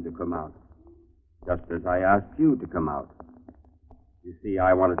asked him to come out. Just as I asked you to come out. You see,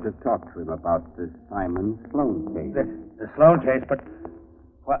 I wanted to talk to him about the Simon Sloan case. The Sloan case, but...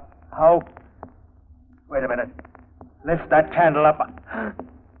 What? How... Wait a minute. Lift that candle up.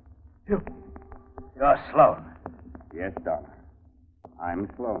 You're Sloan. Yes, Donner. I'm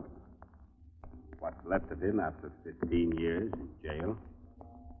Sloan. What's left of him after 15 years in jail.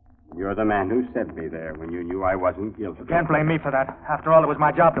 You're the man who sent me there when you knew I wasn't guilty. You can't blame me for that. After all, it was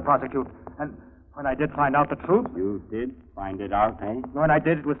my job to prosecute. And When I did find out the truth. You did find it out, eh? When I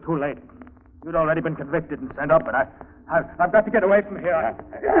did, it was too late. You'd already been convicted and sent up, and I've got to get away from here.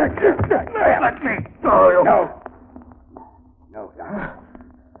 Let me go. No, Doctor.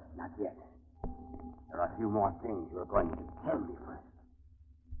 Not yet. There are a few more things you're going to tell me first.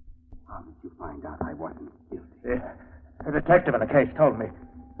 How did you find out I wasn't guilty? A detective in the case told me.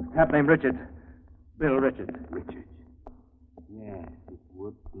 A chap named Richards. Bill Richards. Richards? Yes, it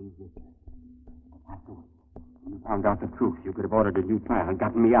would be Richards. I thought when you found out the truth, you could have ordered a new trial and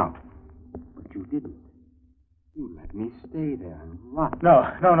gotten me out. But you didn't. You let me stay there and rot. No,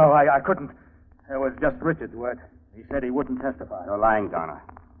 I couldn't. It was just Richards' word. He said he wouldn't testify. You're lying, Donna.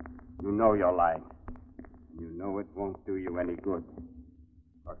 You know you're lying. You know it won't do you any good.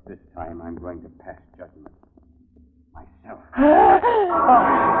 But this time I'm going to pass judgment. Myself.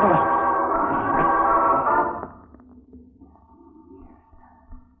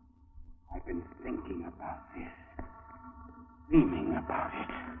 I've been thinking about this. Dreaming about it.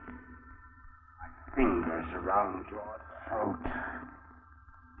 My fingers around your throat.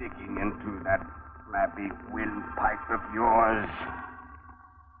 Digging into that flabby windpipe of yours.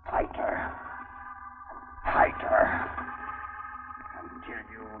 Tighter. Tighter. Until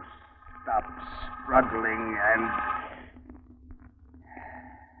you stop struggling and...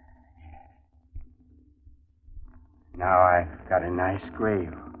 Now I've got a nice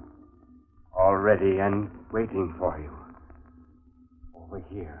grave. All ready and waiting for you. Over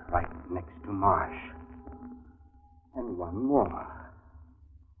here, right next to Marsh. And one more.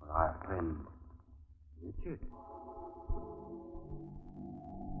 For our friend, Richard.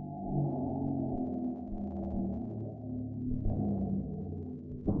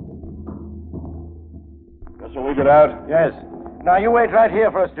 Guess we'll leave it out? Yes. Now, you wait right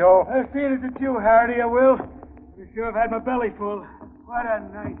here for us, Joe. I'll feed it to you, Hardy, I will. You sure have had my belly full. What a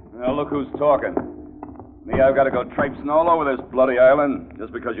night. Now, look who's talking. Me, I've got to go traipsing all over this bloody island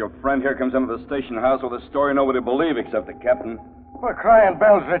just because your friend here comes into the station house with a story nobody will believe except the captain. For crying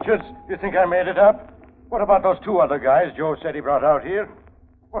bells, Richards. You think I made it up? What about those two other guys Joe said he brought out here?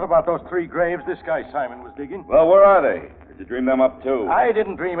 What about those 3 graves this guy Simon was digging? Well, where are they? Did you dream them up, too? I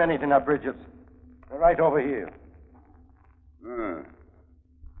didn't dream anything up, Richards. They're right over here. They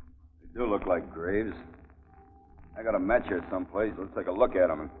do look like graves. I got a match here someplace. Let's take a look at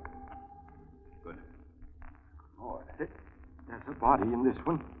them. Good. Lord, there's a body in this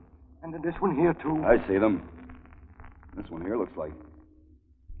one. And in this one here, too. I see them. This one here looks like...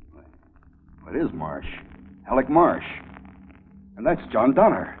 Well, it is Marsh. Alec Marsh. And that's John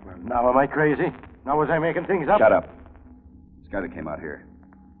Donner. Well, now am I crazy? Now was I making things up? Shut up. This guy that came out here.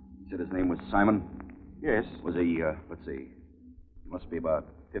 He said his name was Simon? Yes. Was he, let's see. He must be about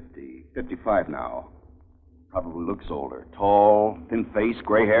 50, 55 now. Probably looks older. Tall, thin face,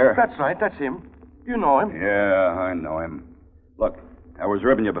 gray hair. That's right, that's him. Do you know him? Yeah, I know him. Look, I was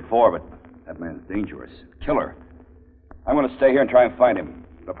ribbing you before, but that man's dangerous. Killer. I'm going to stay here and try and find him.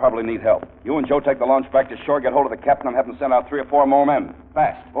 They'll probably need help. You and Joe take the launch back to shore, get hold of the captain, and have him send out 3 or 4 more men.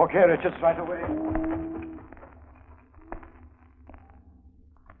 Fast. Okay, Richards, right away.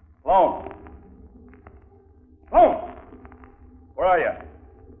 Sloan. Sloan! Where are you?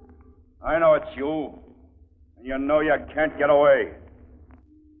 I know it's you. And you know you can't get away.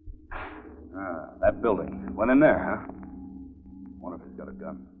 That building. Went in there, huh? One of us got a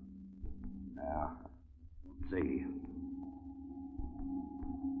gun. Yeah. Let's see.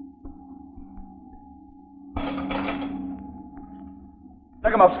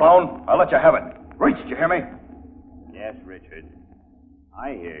 Pick him up, Sloan. I'll let you have it. Reach, did you hear me? Yes, Richard.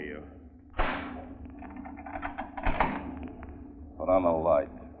 I hear you. Put on the light.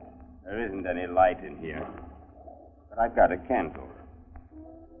 There isn't any light in here. But I've got a candle.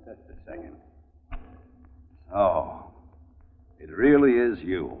 Just a second. Oh. It really is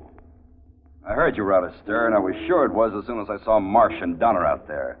you. I heard you were out astir, and I was sure it was as soon as I saw Marsh and Donner out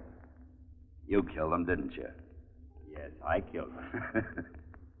there. You killed them, didn't you? Yes, I killed them.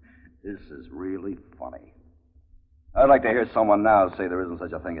 This is really funny. I'd like to hear someone now say there isn't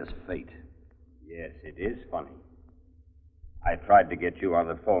such a thing as fate. Yes, it is funny. I tried to get you on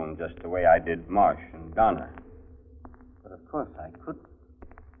the phone just the way I did Marsh and Donner. But of course I couldn't.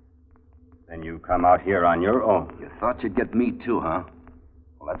 Then you come out here on your own. You thought you'd get me too, huh?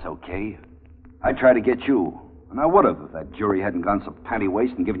 Well, that's okay. I tried to get you. And I would have if that jury hadn't gone so panty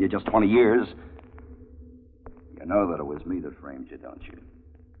waist and given you just 20 years. You know that it was me that framed you, don't you?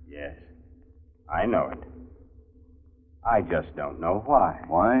 Yes, I know it. I just don't know why.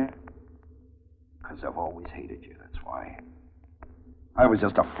 Why? Because I've always hated you, that's why. I was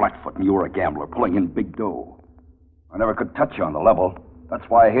just a flatfoot and you were a gambler, pulling in big dough. I never could touch you on the level. That's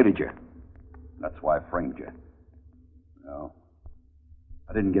why I hated you. That's why I framed you. No.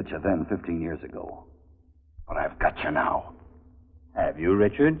 I didn't get you then 15 years ago. But I've got you now. Have you,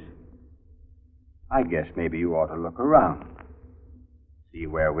 Richards? I guess maybe you ought to look around. See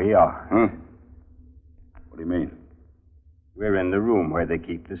where we are. Huh? What do you mean? We're in the room where they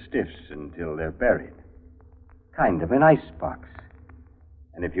keep the stiffs until they're buried. Kind of an icebox.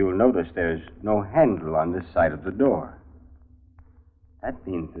 And if you'll notice, there's no handle on this side of the door. That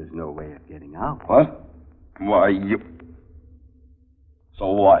means there's no way of getting out. What? Why, you... So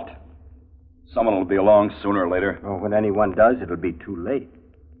what? Someone will be along sooner or later. Well, when anyone does, it'll be too late.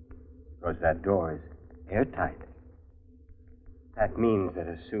 Because that door is airtight. That means that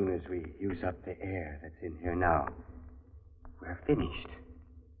as soon as we use up the air that's in here now, we're finished.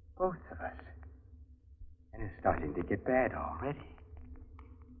 Both of us. And it's starting to get bad already.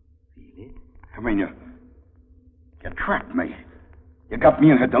 Feel it? I mean, you trapped me. You got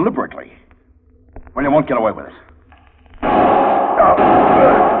me in here deliberately. Well, you won't get away with it.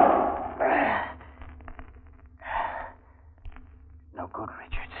 No good,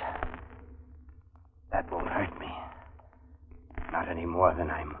 Richards. That won't hurt me. Not any more than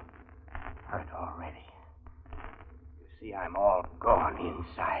I'm hurt already. You see, I'm all gone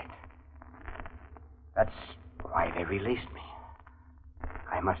inside. That's why they released me.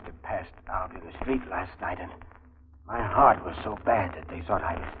 I must have passed out in the street last night, and my heart was so bad that they thought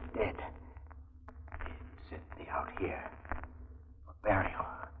I was dead. They sent me out here for burial.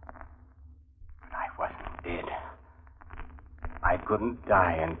 But I wasn't dead. I couldn't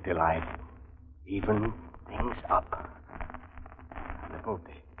die until I'd evened things up. On the boat,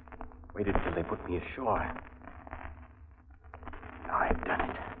 they waited till they put me ashore. Now I've done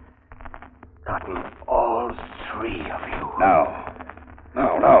it. Gotten all three of you. No.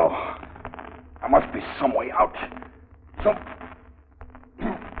 There must be some way out.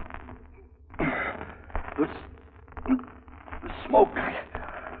 The smoke.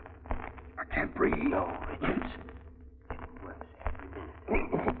 I can't breathe. No, Richards. It works every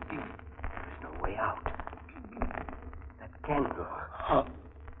minute. There's no way out. That candle.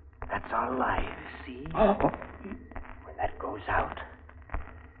 That's our life, see? When that goes out,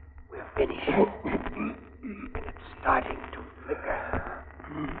 we're finished. And it's starting to flicker.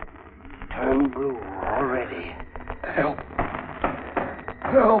 Turn blue already. Help.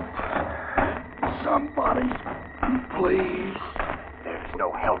 Somebody, please. There's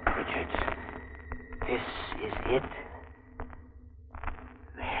no help, Richards. This is it.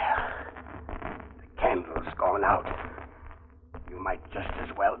 There. The candle's gone out. You might just as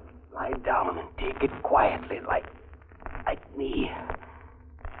well lie down and take it quietly, like me.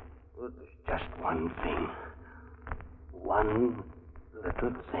 There's just one thing. One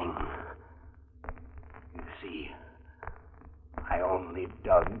little thing. You see, I only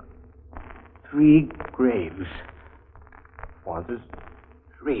dug 3 graves for the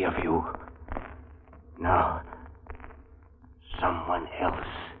 3 of you. Now, someone else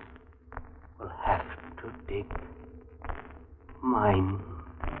will have to dig mine.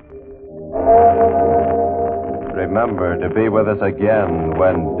 Remember to be with us again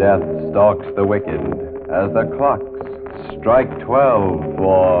when death stalks the wicked, as the clocks strike 12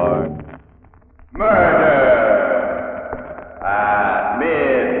 for Murder at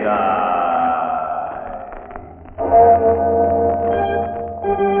midnight.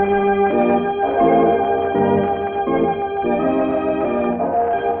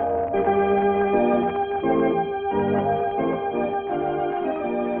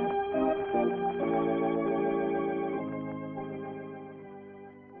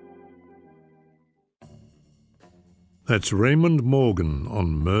 That's Raymond Morgan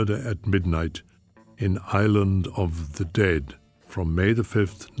on Murder at Midnight in Island of the Dead from May the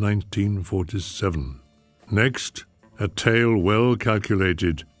 5th, 1947. Next, a tale well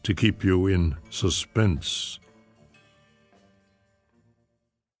calculated to keep you in suspense.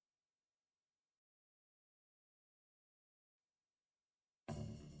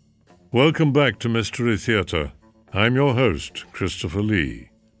 Welcome back to Mystery Theatre. I'm your host, Christopher Lee.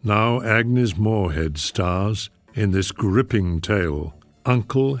 Now Agnes Moorehead stars in this gripping tale,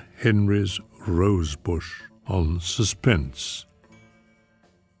 Uncle Henry's Rosebush, on Suspense.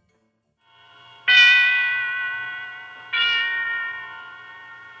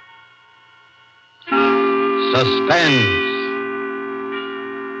 Suspense.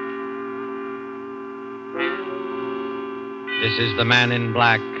 This is the Man in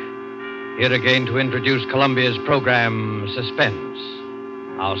Black, here again to introduce Columbia's program, Suspense.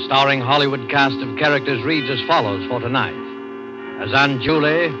 Our starring Hollywood cast of characters reads as follows for tonight. As Aunt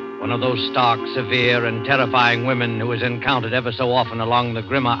Julie, one of those stark, severe, and terrifying women who is encountered ever so often along the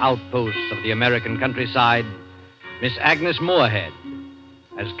grimmer outposts of the American countryside, Miss Agnes Moorehead.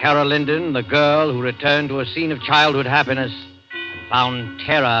 As Carol Linden, the girl who returned to a scene of childhood happiness and found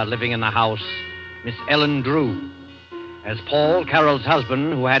terror living in the house, Miss Ellen Drew. As Paul, Carol's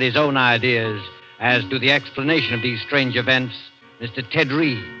husband, who had his own ideas as to the explanation of these strange events, Mr. Ted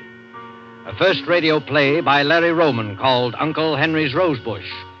Reed. A first radio play by Larry Roman called Uncle Henry's Rosebush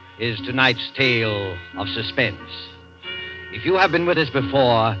is tonight's tale of suspense. If you have been with us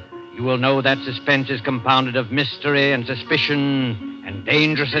before, you will know that suspense is compounded of mystery and suspicion and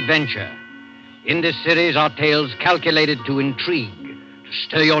dangerous adventure. In this series are tales calculated to intrigue, to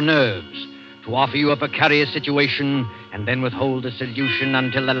stir your nerves, to offer you a precarious situation and then withhold the solution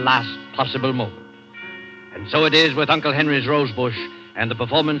until the last possible moment. And so it is with Uncle Henry's Rosebush and the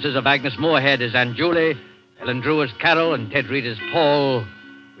performances of Agnes Moorehead as Aunt Julie, Ellen Drew as Carol, and Ted Reed as Paul.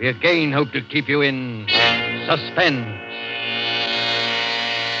 We again hope to keep you in suspense.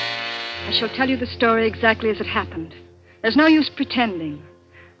 I shall tell you the story exactly as it happened. There's no use pretending.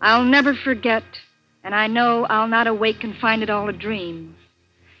 I'll never forget, and I know I'll not awake and find it all a dream.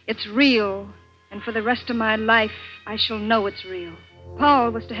 It's real, and for the rest of my life, I shall know it's real. Paul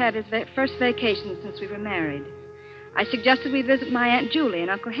was to have his first vacation since we were married. I suggested we visit my Aunt Julie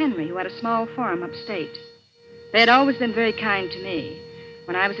and Uncle Henry, who had a small farm upstate. They had always been very kind to me.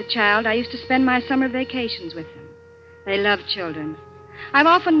 When I was a child, I used to spend my summer vacations with them. They loved children. I've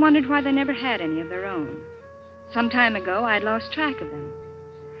often wondered why they never had any of their own. Some time ago, I'd lost track of them.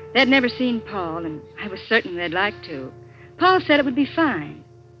 They'd never seen Paul, and I was certain they'd like to. Paul said it would be fine.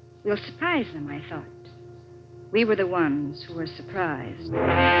 We'll surprise them, I thought. We were the ones who were surprised.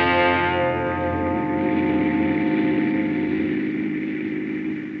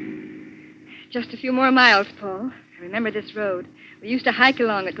 Just a few more miles, Paul. I remember this road. We used to hike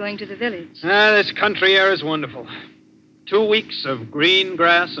along it going to the village. This country air is wonderful. 2 weeks of green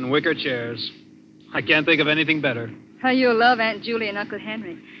grass and wicker chairs. I can't think of anything better. How you'll love Aunt Julie and Uncle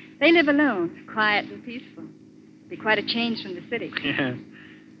Henry. They live alone, quiet and peaceful. It'll be quite a change from the city. Yeah.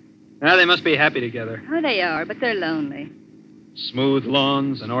 Well, they must be happy together. Oh, they are, but they're lonely. Smooth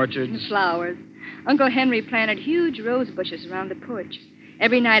lawns and orchards. And flowers. Uncle Henry planted huge rose bushes around the porch.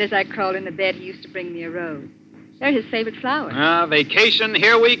 Every night as I crawled into bed, he used to bring me a rose. They're his favorite flowers. Vacation,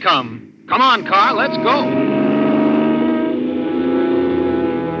 here we come. Come on, Carl, let's go.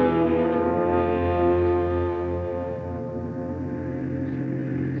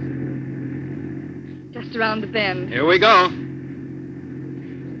 Just around the bend. Here we go.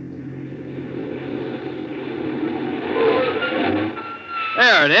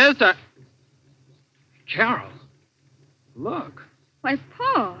 There it is. Carol, look. Why,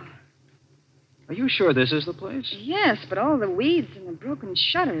 Paul. Are you sure this is the place? Yes, but all the weeds and the broken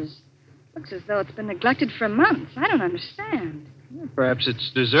shutters. Looks as though it's been neglected for months. I don't understand. Perhaps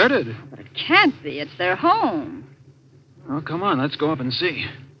it's deserted. But it can't be. It's their home. Oh, come on. Let's go up and see.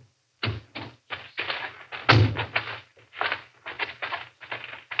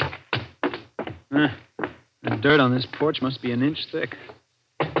 The dirt on this porch must be an inch thick.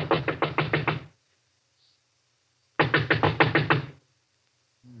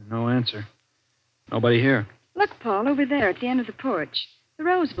 No answer. Nobody here. Look, Paul, over there at the end of the porch. The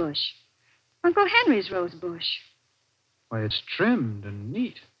rose bush. Uncle Henry's rose bush. Why, it's trimmed and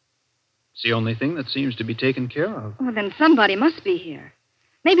neat. It's the only thing that seems to be taken care of. Well, then somebody must be here.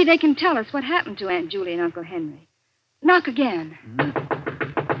 Maybe they can tell us what happened to Aunt Julie and Uncle Henry. Knock again.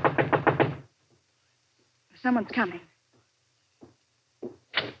 Someone's coming.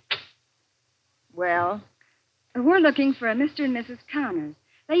 Well? We're looking for a Mr. and Mrs. Connors.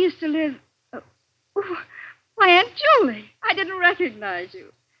 They used to live... Why, Aunt Julie! I didn't recognize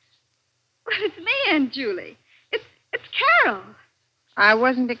you. Well, it's me, Aunt Julie. It's Carol. I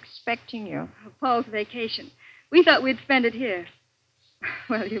wasn't expecting you. Paul's vacation. We thought we'd spend it here.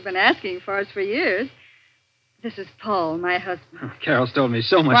 Well, you've been asking for us for years. This is Paul, my husband. Oh, Carol's told me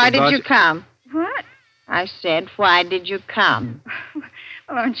so much Why about did you come? What? I said, why did you come?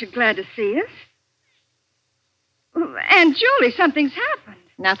 Well, aren't you glad to see us? Aunt Julie, something's happened.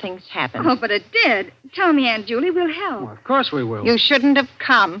 Nothing's happened. Oh, but it did. Tell me, Aunt Julie, we'll help. Well, of course we will. You shouldn't have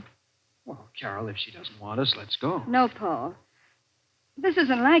come. Well, Carol, if she doesn't want us, let's go. No, Paul. This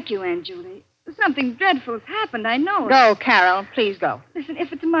isn't like you, Aunt Julie. Something dreadful has happened, I know. Go, Carol. Please go. Listen,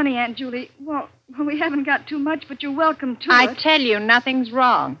 if it's money, Aunt Julie, well, we haven't got too much, but you're welcome to I it. tell you, nothing's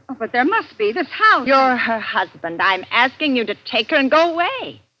wrong. Oh, but there must be. This house... You're her husband. I'm asking you to take her and go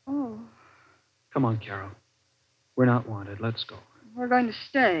away. Oh, Come on, Carol. We're not wanted. Let's go. we're going to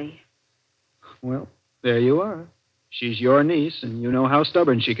stay. Well, there you are. She's your niece, and you know how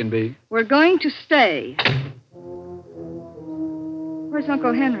stubborn she can be. We're going to stay. Where's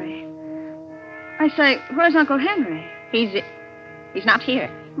Uncle Henry? I say, where's Uncle Henry? He's not here.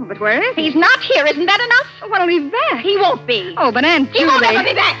 Oh, but where is he? He's not here. Isn't that enough? Oh, when'll he be back? He won't be. Oh, but Aunt Julie... He won't ever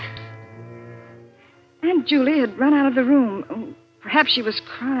be back. Aunt Julie had run out of the room. Oh, perhaps she was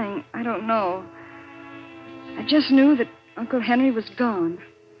crying. I don't know. I just knew that Uncle Henry was gone.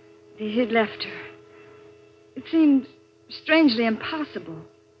 He'd left her. It seemed strangely impossible.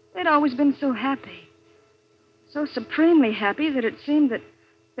 They'd always been so happy. So supremely happy that it seemed that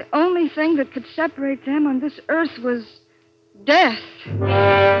the only thing that could separate them on this earth was death.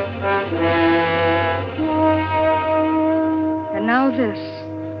 And now this.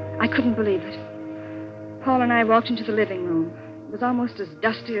 I couldn't believe it. Paul and I walked into the living room. It was almost as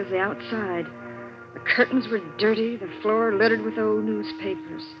dusty as the outside. The curtains were dirty, the floor littered with old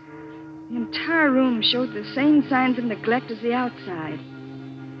newspapers. The entire room showed the same signs of neglect as the outside.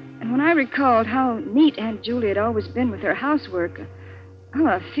 And when I recalled how neat Aunt Julie had always been with her housework,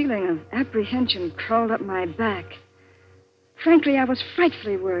 a feeling of apprehension crawled up my back. Frankly, I was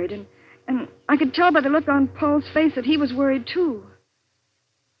frightfully worried, and I could tell by the look on Paul's face that he was worried, too.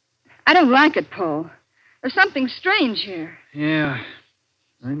 I don't like it, Paul. There's something strange here. Yeah.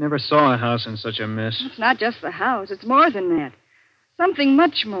 I never saw a house in such a mess. It's not just the house. It's more than that. Something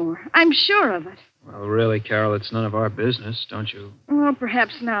much more. I'm sure of it. Well, really, Carol, it's none of our business, don't you? Well,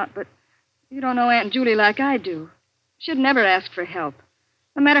 perhaps not, but you don't know Aunt Julie like I do. She'd never ask for help,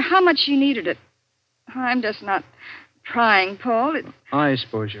 no matter how much she needed it. I'm just not trying, Paul. I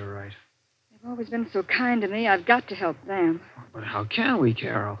suppose you're right. They've always been so kind to me. I've got to help them. But how can we,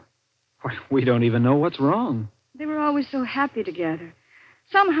 Carol? Why, we don't even know what's wrong. They were always so happy together.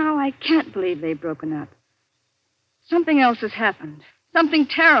 Somehow I can't believe they've broken up. Something else has happened. Something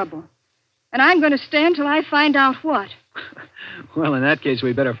terrible. And I'm going to stay until I find out what. Well, in that case,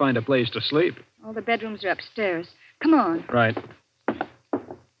 we better find a place to sleep. All the bedrooms are upstairs. Come on. Right.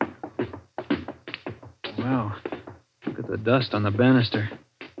 Wow. Look at the dust on the banister.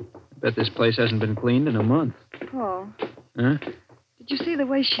 I bet this place hasn't been cleaned in a month. Paul. Huh? Did you see the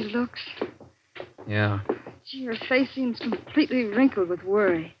way she looks? Yeah. Gee, her face seems completely wrinkled with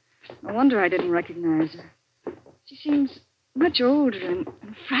worry. No wonder I didn't recognize her. She seems much older and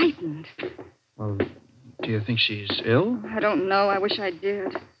frightened. Well, do you think she's ill? I don't know. I wish I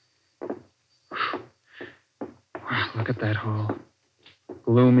did. Wow, look at that hall.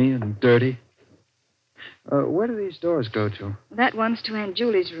 Gloomy and dirty. Where do these doors go to? That one's to Aunt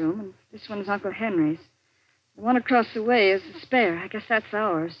Julie's room, and this one's Uncle Henry's. The one across the way is the spare. I guess that's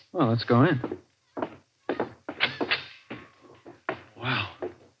ours. Well, let's go in. Wow.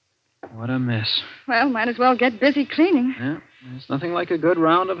 What a mess. Well, might as well get busy cleaning. Yeah, there's nothing like a good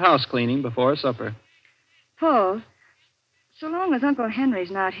round of house cleaning before supper. Paul, so long as Uncle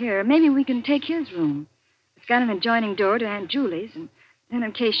Henry's not here, maybe we can take his room. It's got an adjoining door to Aunt Julie's, and then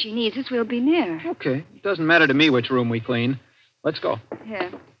in case she needs us, we'll be near. Okay. It doesn't matter to me which room we clean. Let's go.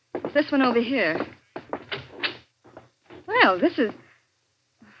 Here. It's this one over here. Well, this is...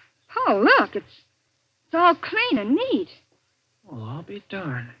 Paul, look. It's all clean and neat. Well, I'll be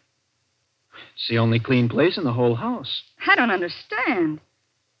darned. It's the only clean place in the whole house. I don't understand.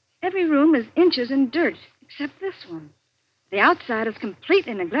 Every room is inches in dirt, except this one. The outside is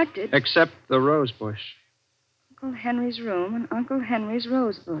completely neglected. Except the rose bush. Uncle Henry's room and Uncle Henry's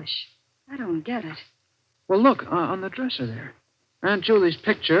rose bush. I don't get it. Well, look, on the dresser there. Aunt Julie's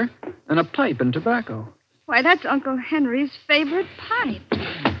picture and a pipe and tobacco. Why, that's Uncle Henry's favorite pipe.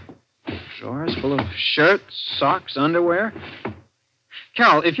 Drawers full of shirts, socks, underwear.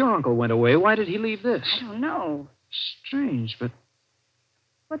 Carol, if your uncle went away, why did he leave this? I don't know. Strange, but...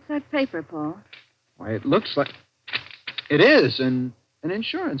 What's that paper, Paul? Why, it looks like... It is an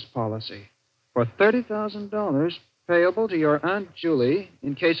insurance policy for $30,000 payable to your Aunt Julie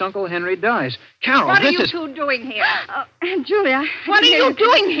in case Uncle Henry dies. Carol, what this are you is... two doing here? Aunt Julie, What are you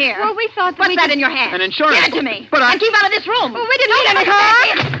doing here? Well, we thought that What's we that could... in your hand? An insurance... Give it to me. But And keep out of this room. Well, we didn't need any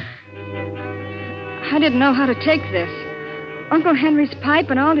harm. I didn't know how to take this. Uncle Henry's pipe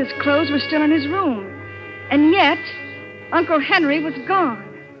and all his clothes were still in his room. And yet, Uncle Henry was gone.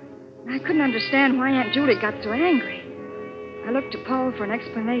 I couldn't understand why Aunt Julie got so angry. I looked to Paul for an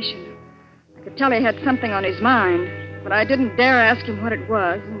explanation. I could tell he had something on his mind, but I didn't dare ask him what it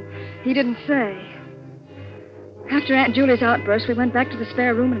was, and he didn't say. After Aunt Julie's outburst, we went back to the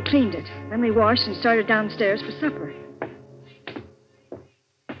spare room and cleaned it. Then we washed and started downstairs for supper.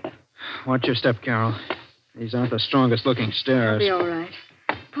 Watch your step, Carol. These aren't the strongest-looking stairs. It'll be all right.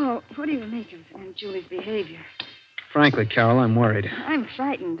 Paul, what do you make of Aunt Julie's behavior? Frankly, Carol, I'm worried. I'm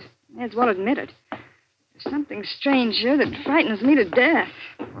frightened. May as well admit it. There's something strange here that frightens me to death.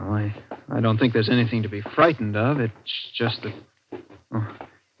 Well, I don't think there's anything to be frightened of. It's just that... Oh,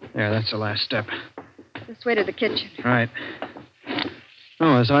 there, that's the last step. This way to the kitchen. Right.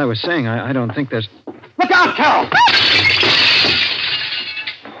 Oh, as I was saying, I don't think there's... Look out, Carol!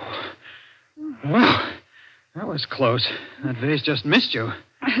 Well, that was close. That vase just missed you.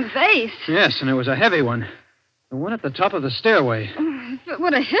 A vase? Yes, and it was a heavy one. The one at the top of the stairway. Oh, if it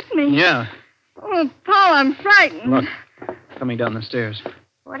would have hit me. Yeah. Oh, Paul, I'm frightened. Look, coming down the stairs.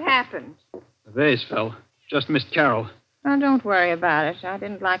 What happened? The vase fell. Just missed Carol. Oh, don't worry about it. I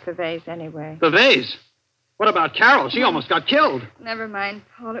didn't like the vase anyway. The vase? What about Carol? She almost got killed. Never mind,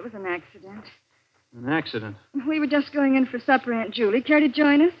 Paul. It was an accident. An accident? We were just going in for supper, Aunt Julie. Care to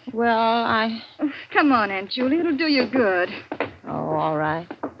join us? Well, Oh, come on, Aunt Julie. It'll do you good. Oh, all right.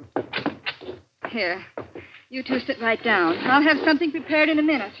 Here. You two sit right down. I'll have something prepared in a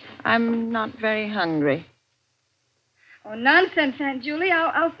minute. I'm not very hungry. Oh, nonsense, Aunt Julie.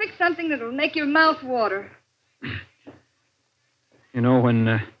 I'll fix something that'll make your mouth water. You know,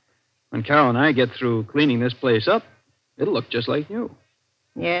 when Carol and I get through cleaning this place up, it'll look just like you.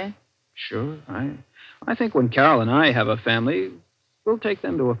 Yeah? Sure. I think when Carol and I have a family, we'll take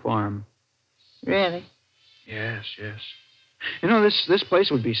them to a farm. Really? Yes. You know, this place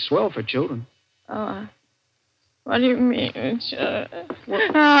would be swell for children. Oh, what do you mean?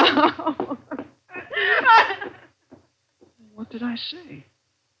 What did I say?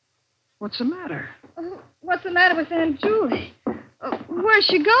 What's the matter? What's the matter with Aunt Julie? Where's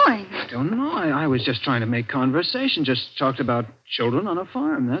she going? I don't know. I was just trying to make conversation. Just talked about children on a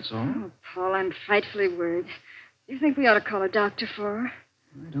farm, that's all. Oh, Paul, I'm frightfully worried. Do you think we ought to call a doctor for her?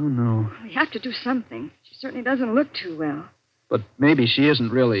 I don't know. We have to do something. She certainly doesn't look too well. But maybe she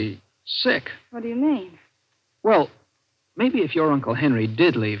isn't really sick. What do you mean? Well, maybe if your Uncle Henry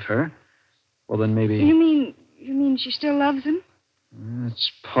did leave her, well, then maybe... You mean she still loves him?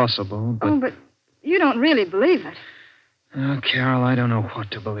 It's possible, but... Oh, but you don't really believe it. Oh, Carol, I don't know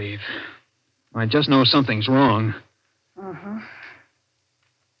what to believe. I just know something's wrong. Uh-huh.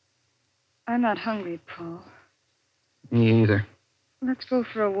 I'm not hungry, Paul. Me either. Let's go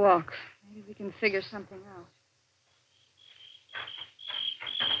for a walk. Maybe we can figure something out.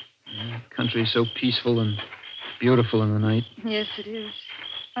 The country's so peaceful and beautiful in the night. Yes, it is.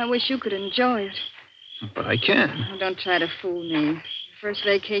 I wish you could enjoy it. But I can. Oh, don't try to fool me. Your first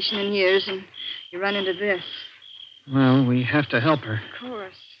vacation in years, and you run into this. Well, we have to help her. Of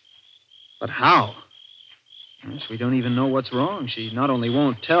course. But how? Yes, we don't even know what's wrong. She not only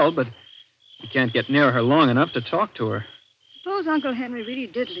won't tell, but we can't get near her long enough to talk to her. Suppose Uncle Henry really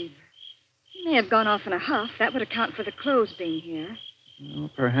did leave her. He may have gone off in a huff. That would account for the clothes being here. Well,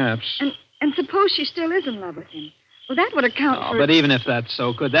 perhaps. And suppose she still is in love with him. Well, that would account for... But even if that's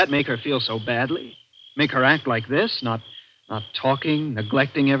so, could that make her feel so badly? Make her act like this? Not talking,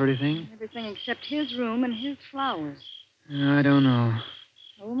 neglecting everything? Everything except his room and his flowers. I don't know.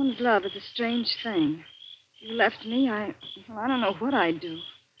 A woman's love is a strange thing. If you left me, I don't know what I'd do.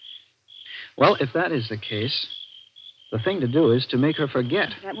 Well, if that is the case, the thing to do is to make her forget.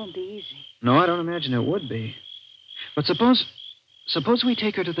 That won't be easy. No, I don't imagine it would be. But suppose we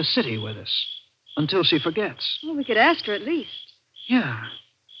take her to the city with us until she forgets. Well, we could ask her at least. Yeah.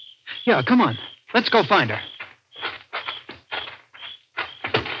 Yeah, come on. Let's go find her.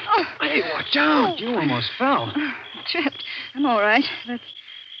 Oh. Hey, watch out. You almost fell. Tripped. I'm all right.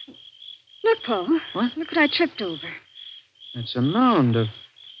 Look, Paul. What? Look what I tripped over. It's a mound of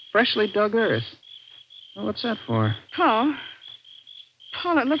freshly dug earth. Well, what's that for? Paul,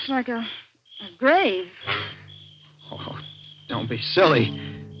 it looks like a grave. Oh, don't be silly.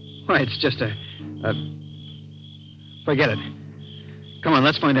 Why, it's just a... Forget it. Come on,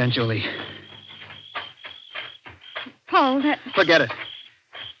 let's find Aunt Julie. Paul, that... Forget it.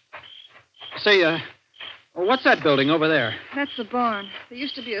 Say, what's that building over there? That's the barn. There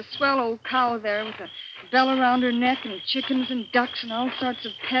used to be a swell old cow there with a bell around her neck and chickens and ducks and all sorts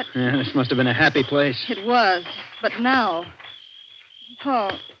of pets. Yeah, this must have been a happy place. It was, but now...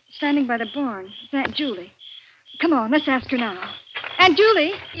 Paul, standing by the barn, is Aunt Julie. Come on, let's ask her now. Aunt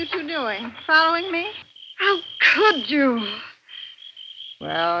Julie! You two doing? Following me? How could you?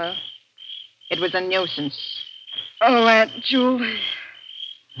 Well, it was a nuisance. Oh, Aunt Julie.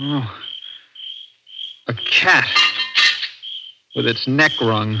 Oh. A cat. With its neck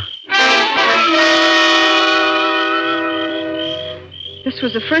wrung. This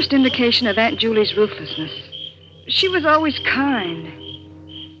was the first indication of Aunt Julie's ruthlessness. She was always kind.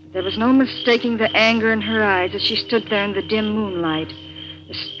 There was no mistaking the anger in her eyes as she stood there in the dim moonlight,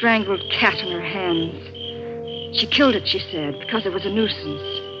 the strangled cat in her hands. She killed it, she said, because it was a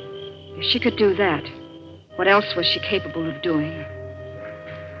nuisance. If she could do that, What else was she capable of doing?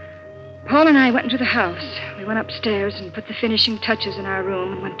 Paul and I went into the house. We went upstairs and put the finishing touches in our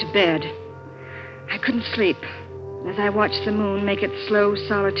room and went to bed. I couldn't sleep. As I watched the moon make its slow,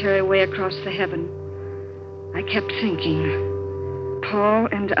 solitary way across the heaven, I kept thinking, Paul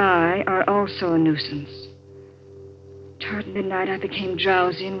and I are also a nuisance. Toward midnight, I became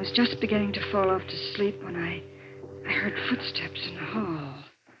drowsy and was just beginning to fall off to sleep when I heard footsteps in the hall.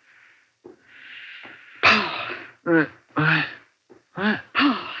 Paul. What?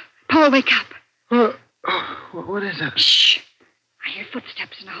 Paul, wake up. What is it? Shh. I hear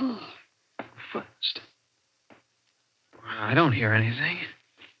footsteps in the hall. Footsteps? I don't hear anything.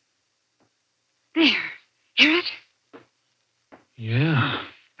 There. Hear it? Yeah.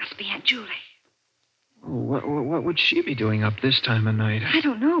 Must be Aunt Julie. What would she be doing up this time of night? I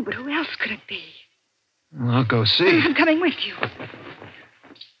don't know, but who else could it be? Well, I'll go see. I'm coming with you.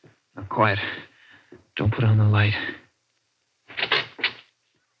 Now, quiet. Don't put on the light.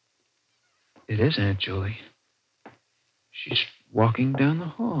 It is Aunt Julie. She's walking down the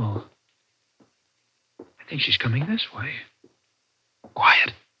hall. I think she's coming this way.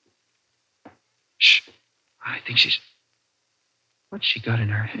 Quiet. Shh. I think she's... What's she got in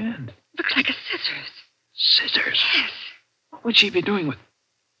her hand? Looks like a scissors. Scissors? Yes. What would she be doing with...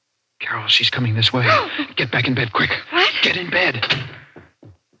 Carol, she's coming this way. No. Get back in bed, quick. What? Get in bed.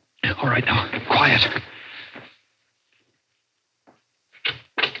 All right, now, quiet.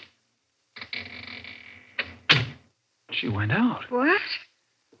 She went out. What?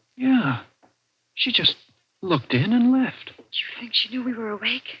 Yeah. She just looked in and left. Do you think she knew we were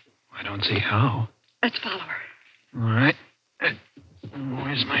awake? I don't see how. Let's follow her. All right.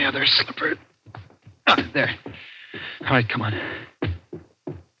 Where's my other slipper? Ah, there. All right, come on.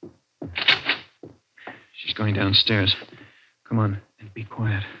 She's going downstairs. Come on, and be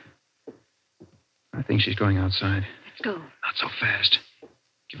quiet. I think she's going outside. Let's go. Not so fast.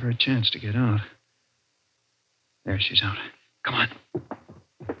 Give her a chance to get out. There, she's out. Come on.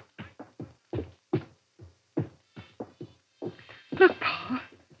 Look, Paul.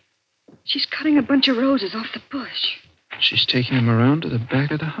 She's cutting a bunch of roses off the bush. She's taking them around to the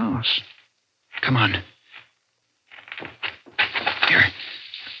back of the house. Come on. Here.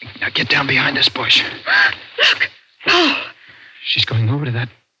 Now get down behind this bush. Look! Paul! She's going over to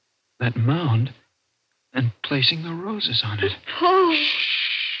that mound and placing the roses on it. Paul!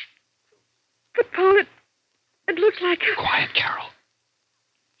 But, Paul, it looks like... Quiet, Carol.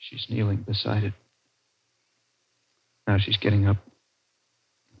 She's kneeling beside it. Now she's getting up.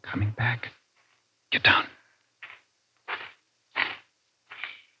 Coming back. Get down.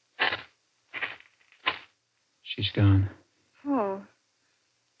 She's gone. Paul,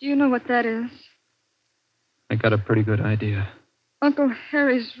 do you know what that is? I got a pretty good idea. Uncle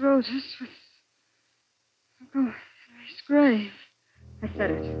Harry's roses with Uncle Harry's grave. I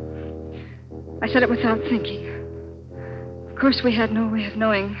said it without thinking. Of course, we had no way of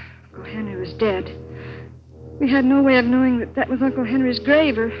knowing Uncle Henry was dead. We had no way of knowing that was Uncle Henry's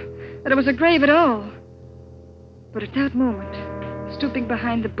grave or that it was a grave at all. But at that moment, stooping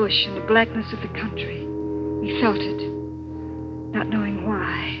behind the bush in the blackness of the country, we felt it, not knowing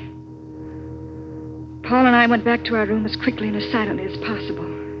why. Paul and I went back to our room as quickly and as silently as possible.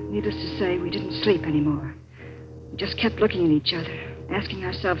 Needless to say, we didn't sleep anymore. We just kept looking at each other, asking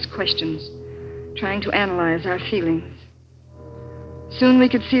ourselves questions, trying to analyze our feelings. Soon we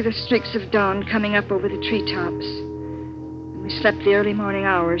could see the streaks of dawn coming up over the treetops. And we slept the early morning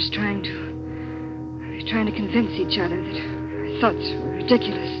hours trying to convince each other that our thoughts were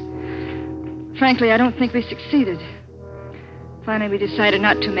ridiculous. Frankly, I don't think we succeeded. Finally, we decided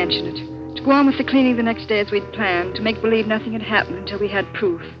not to mention it, to go on with the cleaning the next day as we'd planned, to make believe nothing had happened until we had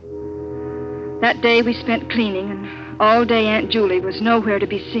proof. That day we spent cleaning, and all day Aunt Julie was nowhere to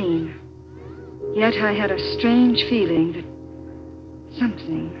be seen. Yet I had a strange feeling that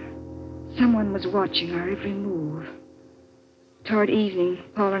someone was watching our every move. Toward evening,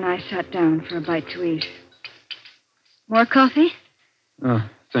 Paul and I sat down for a bite to eat. More coffee? Oh,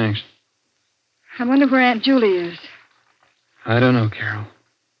 thanks. I wonder where Aunt Julie is. I don't know, Carol.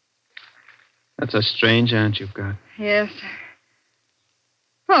 That's a strange aunt you've got. Yes.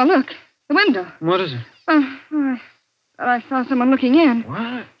 Oh, look. The window. What is it? I saw someone looking in.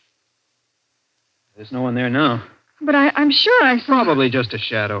 What? There's no one there now. But I'm sure I saw... Probably just a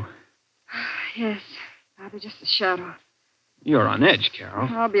shadow. Yes, probably just a shadow. You're on edge, Carol.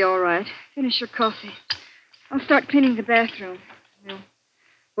 I'll be all right. Finish your coffee. I'll start cleaning the bathroom. We'll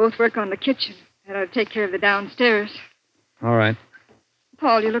both work on the kitchen. And I'll take care of the downstairs. All right.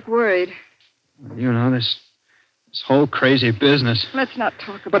 Paul, you look worried. You know, this whole crazy business. Let's not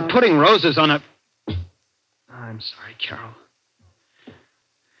talk about But putting roses on a... I'm sorry, Carol.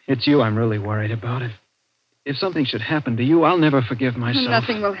 It's you I'm really worried about. If something should happen to you, I'll never forgive myself.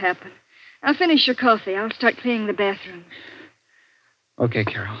 Nothing will happen. I'll finish your coffee. I'll start cleaning the bathroom. Okay,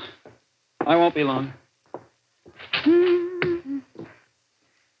 Carol. I won't be long. Well,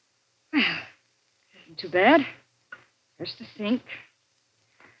 isn't too bad. There's the sink.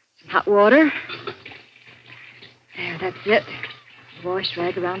 Some hot water. There, that's it. The wash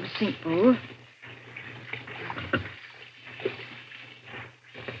rag around the sink bowl.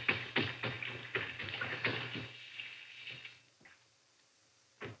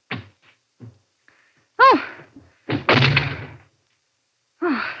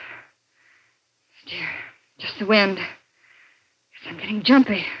 Oh, dear. Just the wind. Guess I'm getting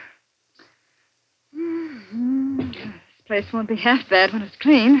jumpy. This place won't be half bad when it's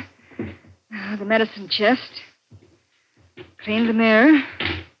clean. The medicine chest. Clean the mirror.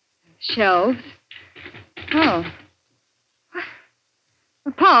 Shelves. Oh.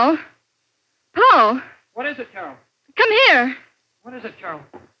 What? Paul? Paul! What is it, Carol? Come here. What is it, Carol?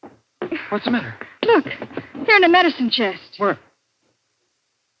 What's the matter? Look. Here in the medicine chest. Where?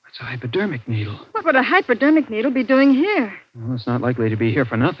 It's a hypodermic needle. What would a hypodermic needle be doing here? Well, it's not likely to be here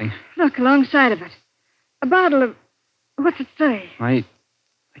for nothing. Look, alongside of it. A bottle of... What's it say? I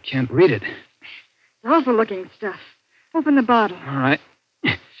can't read it. It's awful-looking stuff. Open the bottle. All right.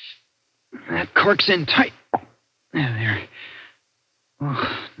 That cork's in tight. There.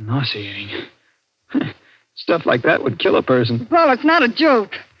 Oh, nauseating. Stuff like that would kill a person. Paul, it's not a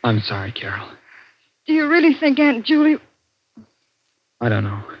joke. I'm sorry, Carol. Do you really think Aunt Julie... I don't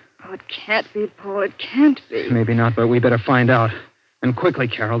know. Oh, it can't be, Paul. It can't be. Maybe not, but we better find out. And quickly,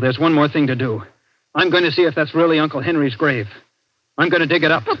 Carol. There's one more thing to do. I'm going to see if that's really Uncle Henry's grave. I'm going to dig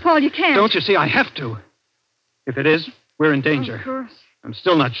it up. Oh, Paul, you can't. Don't you see? I have to. If it is, we're in danger. Of course. I'm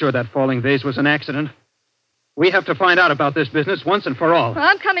still not sure that falling vase was an accident. We have to find out about this business once and for all. Well,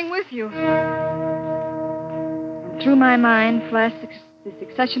 I'm coming with you. And through my mind flashed the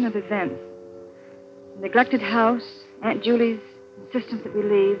succession of events. The neglected house, Aunt Julie's insistence that we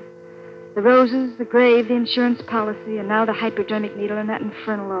leave, the roses, the grave, the insurance policy, and now the hypodermic needle and that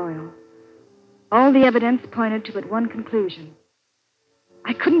infernal oil. All the evidence pointed to but one conclusion.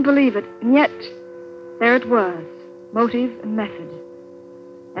 I couldn't believe it, and yet there it was, motive and method.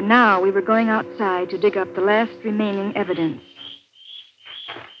 And now we were going outside to dig up the last remaining evidence.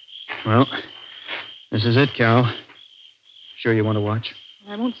 Well, this is it, Carol. Sure you want to watch?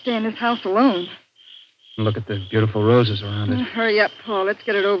 I won't stay in this house alone. Look at the beautiful roses around it. Hurry up, Paul. Let's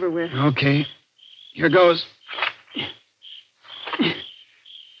get it over with. Okay. Here goes.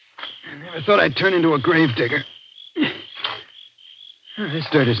 I never thought I'd turn into a grave digger. This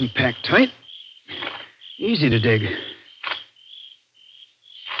dirt isn't packed tight. Easy to dig. It's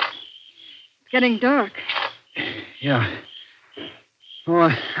getting dark. Yeah. Oh,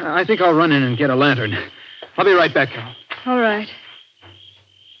 I think I'll run in and get a lantern. I'll be right back, Carol. All right.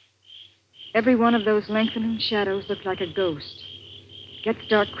 Every one of those lengthening shadows looked like a ghost. It gets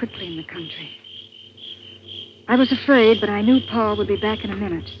dark quickly in the country. I was afraid, but I knew Paul would be back in a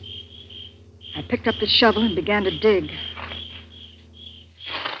minute. I picked up the shovel and began to dig.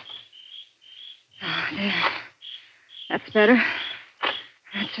 Ah, there. That's better.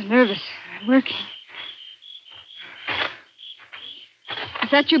 I'm so nervous. I'm working.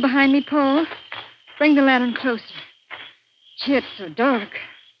 Is that you behind me, Paul? Bring the lantern closer. Gee, it's so dark.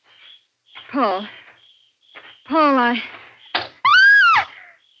 Paul, I...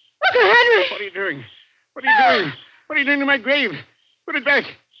 Look at Henry! What are you doing? What are you doing? What are you doing to my grave? Put it back.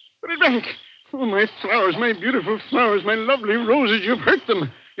 Put it back. Oh, my flowers, my beautiful flowers, my lovely roses. You've hurt them.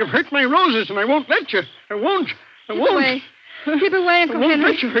 You've hurt my roses, and I won't let you. I won't. Keep away. Keep away, Uncle I won't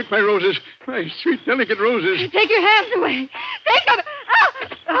Henry. let you hurt my roses. My sweet, delicate roses. Take your hands away. Take them.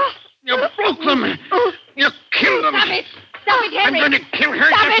 You broke them. You killed them. Stop it. Stop it, Henry. I'm going to kill her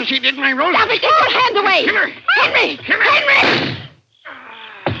Stop just it. as she did my roses. Stop it. Take your hands away. Kill her. Henry. Kill her. Henry.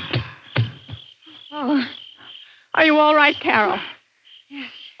 Oh. Are you all right, Carol? Yes.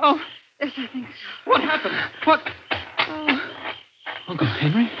 Oh. Yes, I think so. What happened? What? Oh. Uncle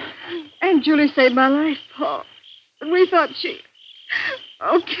Henry? Aunt Julie saved my life, Paul. But we thought she...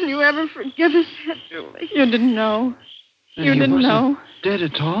 Oh, can you ever forgive us, Aunt Julie? You didn't know. Then You he didn't wasn't know. Dead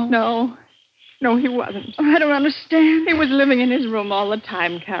at all? No. No, he wasn't. Oh, I don't understand. He was living in his room all the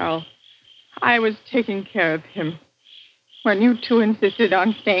time, Carol. I was taking care of him. When you two insisted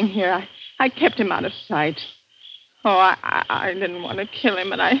on staying here, I kept him out of sight. Oh, I didn't want to kill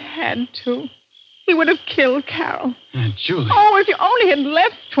him, but I had to. He would have killed Carol. Aunt Julie. Oh, if you only had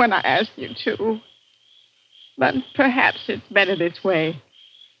left when I asked you to. But perhaps it's better this way.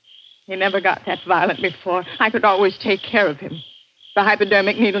 He never got that violent before. I could always take care of him. The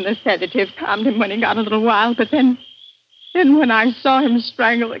hypodermic needle and the sedative calmed him when he got a little wild, but then when I saw him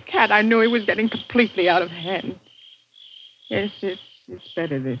strangle the cat, I knew he was getting completely out of hand. Yes, it's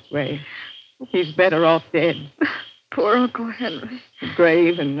better this way. He's better off dead. Poor Uncle Henry. The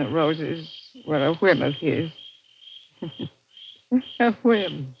grave and the roses were a whim of his. A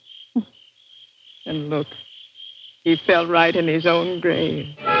whim. And look, he fell right in his own grave.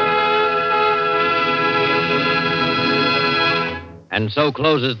 And so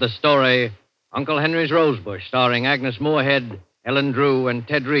closes the story, Uncle Henry's Rosebush, starring Agnes Moorehead, Ellen Drew, and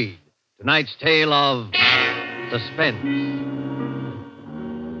Ted Reed. Tonight's tale of Suspense.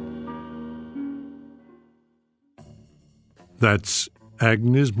 That's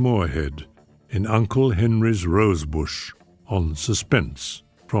Agnes Moorehead in Uncle Henry's Rosebush on Suspense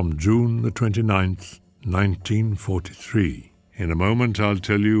from June the 29th, 1943. In a moment, I'll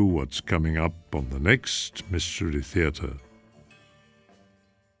tell you what's coming up on the next Mystery Theater.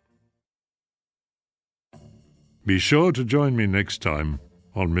 Be sure to join me next time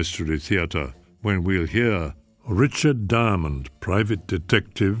on Mystery Theater when we'll hear Richard Diamond, Private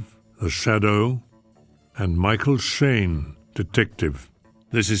Detective, The Shadow, and Michael Shane, Detective.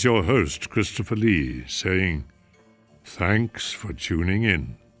 This is your host, Christopher Lee, saying thanks for tuning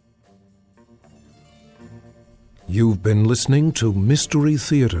in. You've been listening to Mystery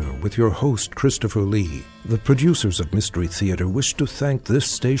Theater with your host, Christopher Lee. The producers of Mystery Theater wish to thank this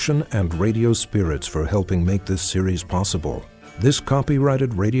station and Radio Spirits for helping make this series possible. This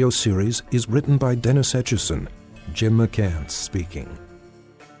copyrighted radio series is written by Dennis Etchison. Jim McCann speaking.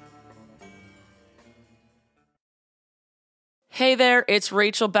 Hey there, it's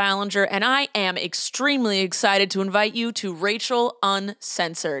Rachel Ballinger, and I am extremely excited to invite you to Rachel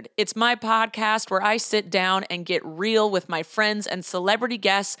Uncensored. It's my podcast where I sit down and get real with my friends and celebrity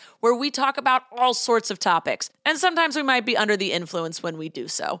guests, where we talk about all sorts of topics. And sometimes we might be under the influence when we do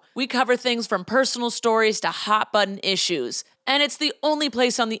so. We cover things from personal stories to hot-button issues. And it's the only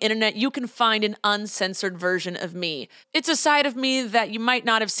place on the internet you can find an uncensored version of me. It's a side of me that you might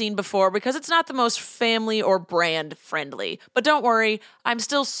not have seen before because it's not the most family or brand friendly. But don't worry, I'm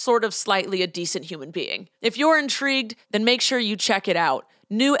still sort of slightly a decent human being. If you're intrigued, then make sure you check it out.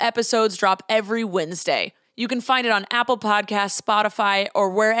 New episodes drop every Wednesday. You can find it on Apple Podcasts, Spotify,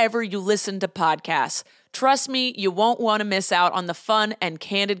 or wherever you listen to podcasts. Trust me, you won't want to miss out on the fun and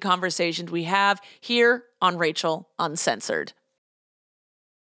candid conversations we have here on Rachel Uncensored.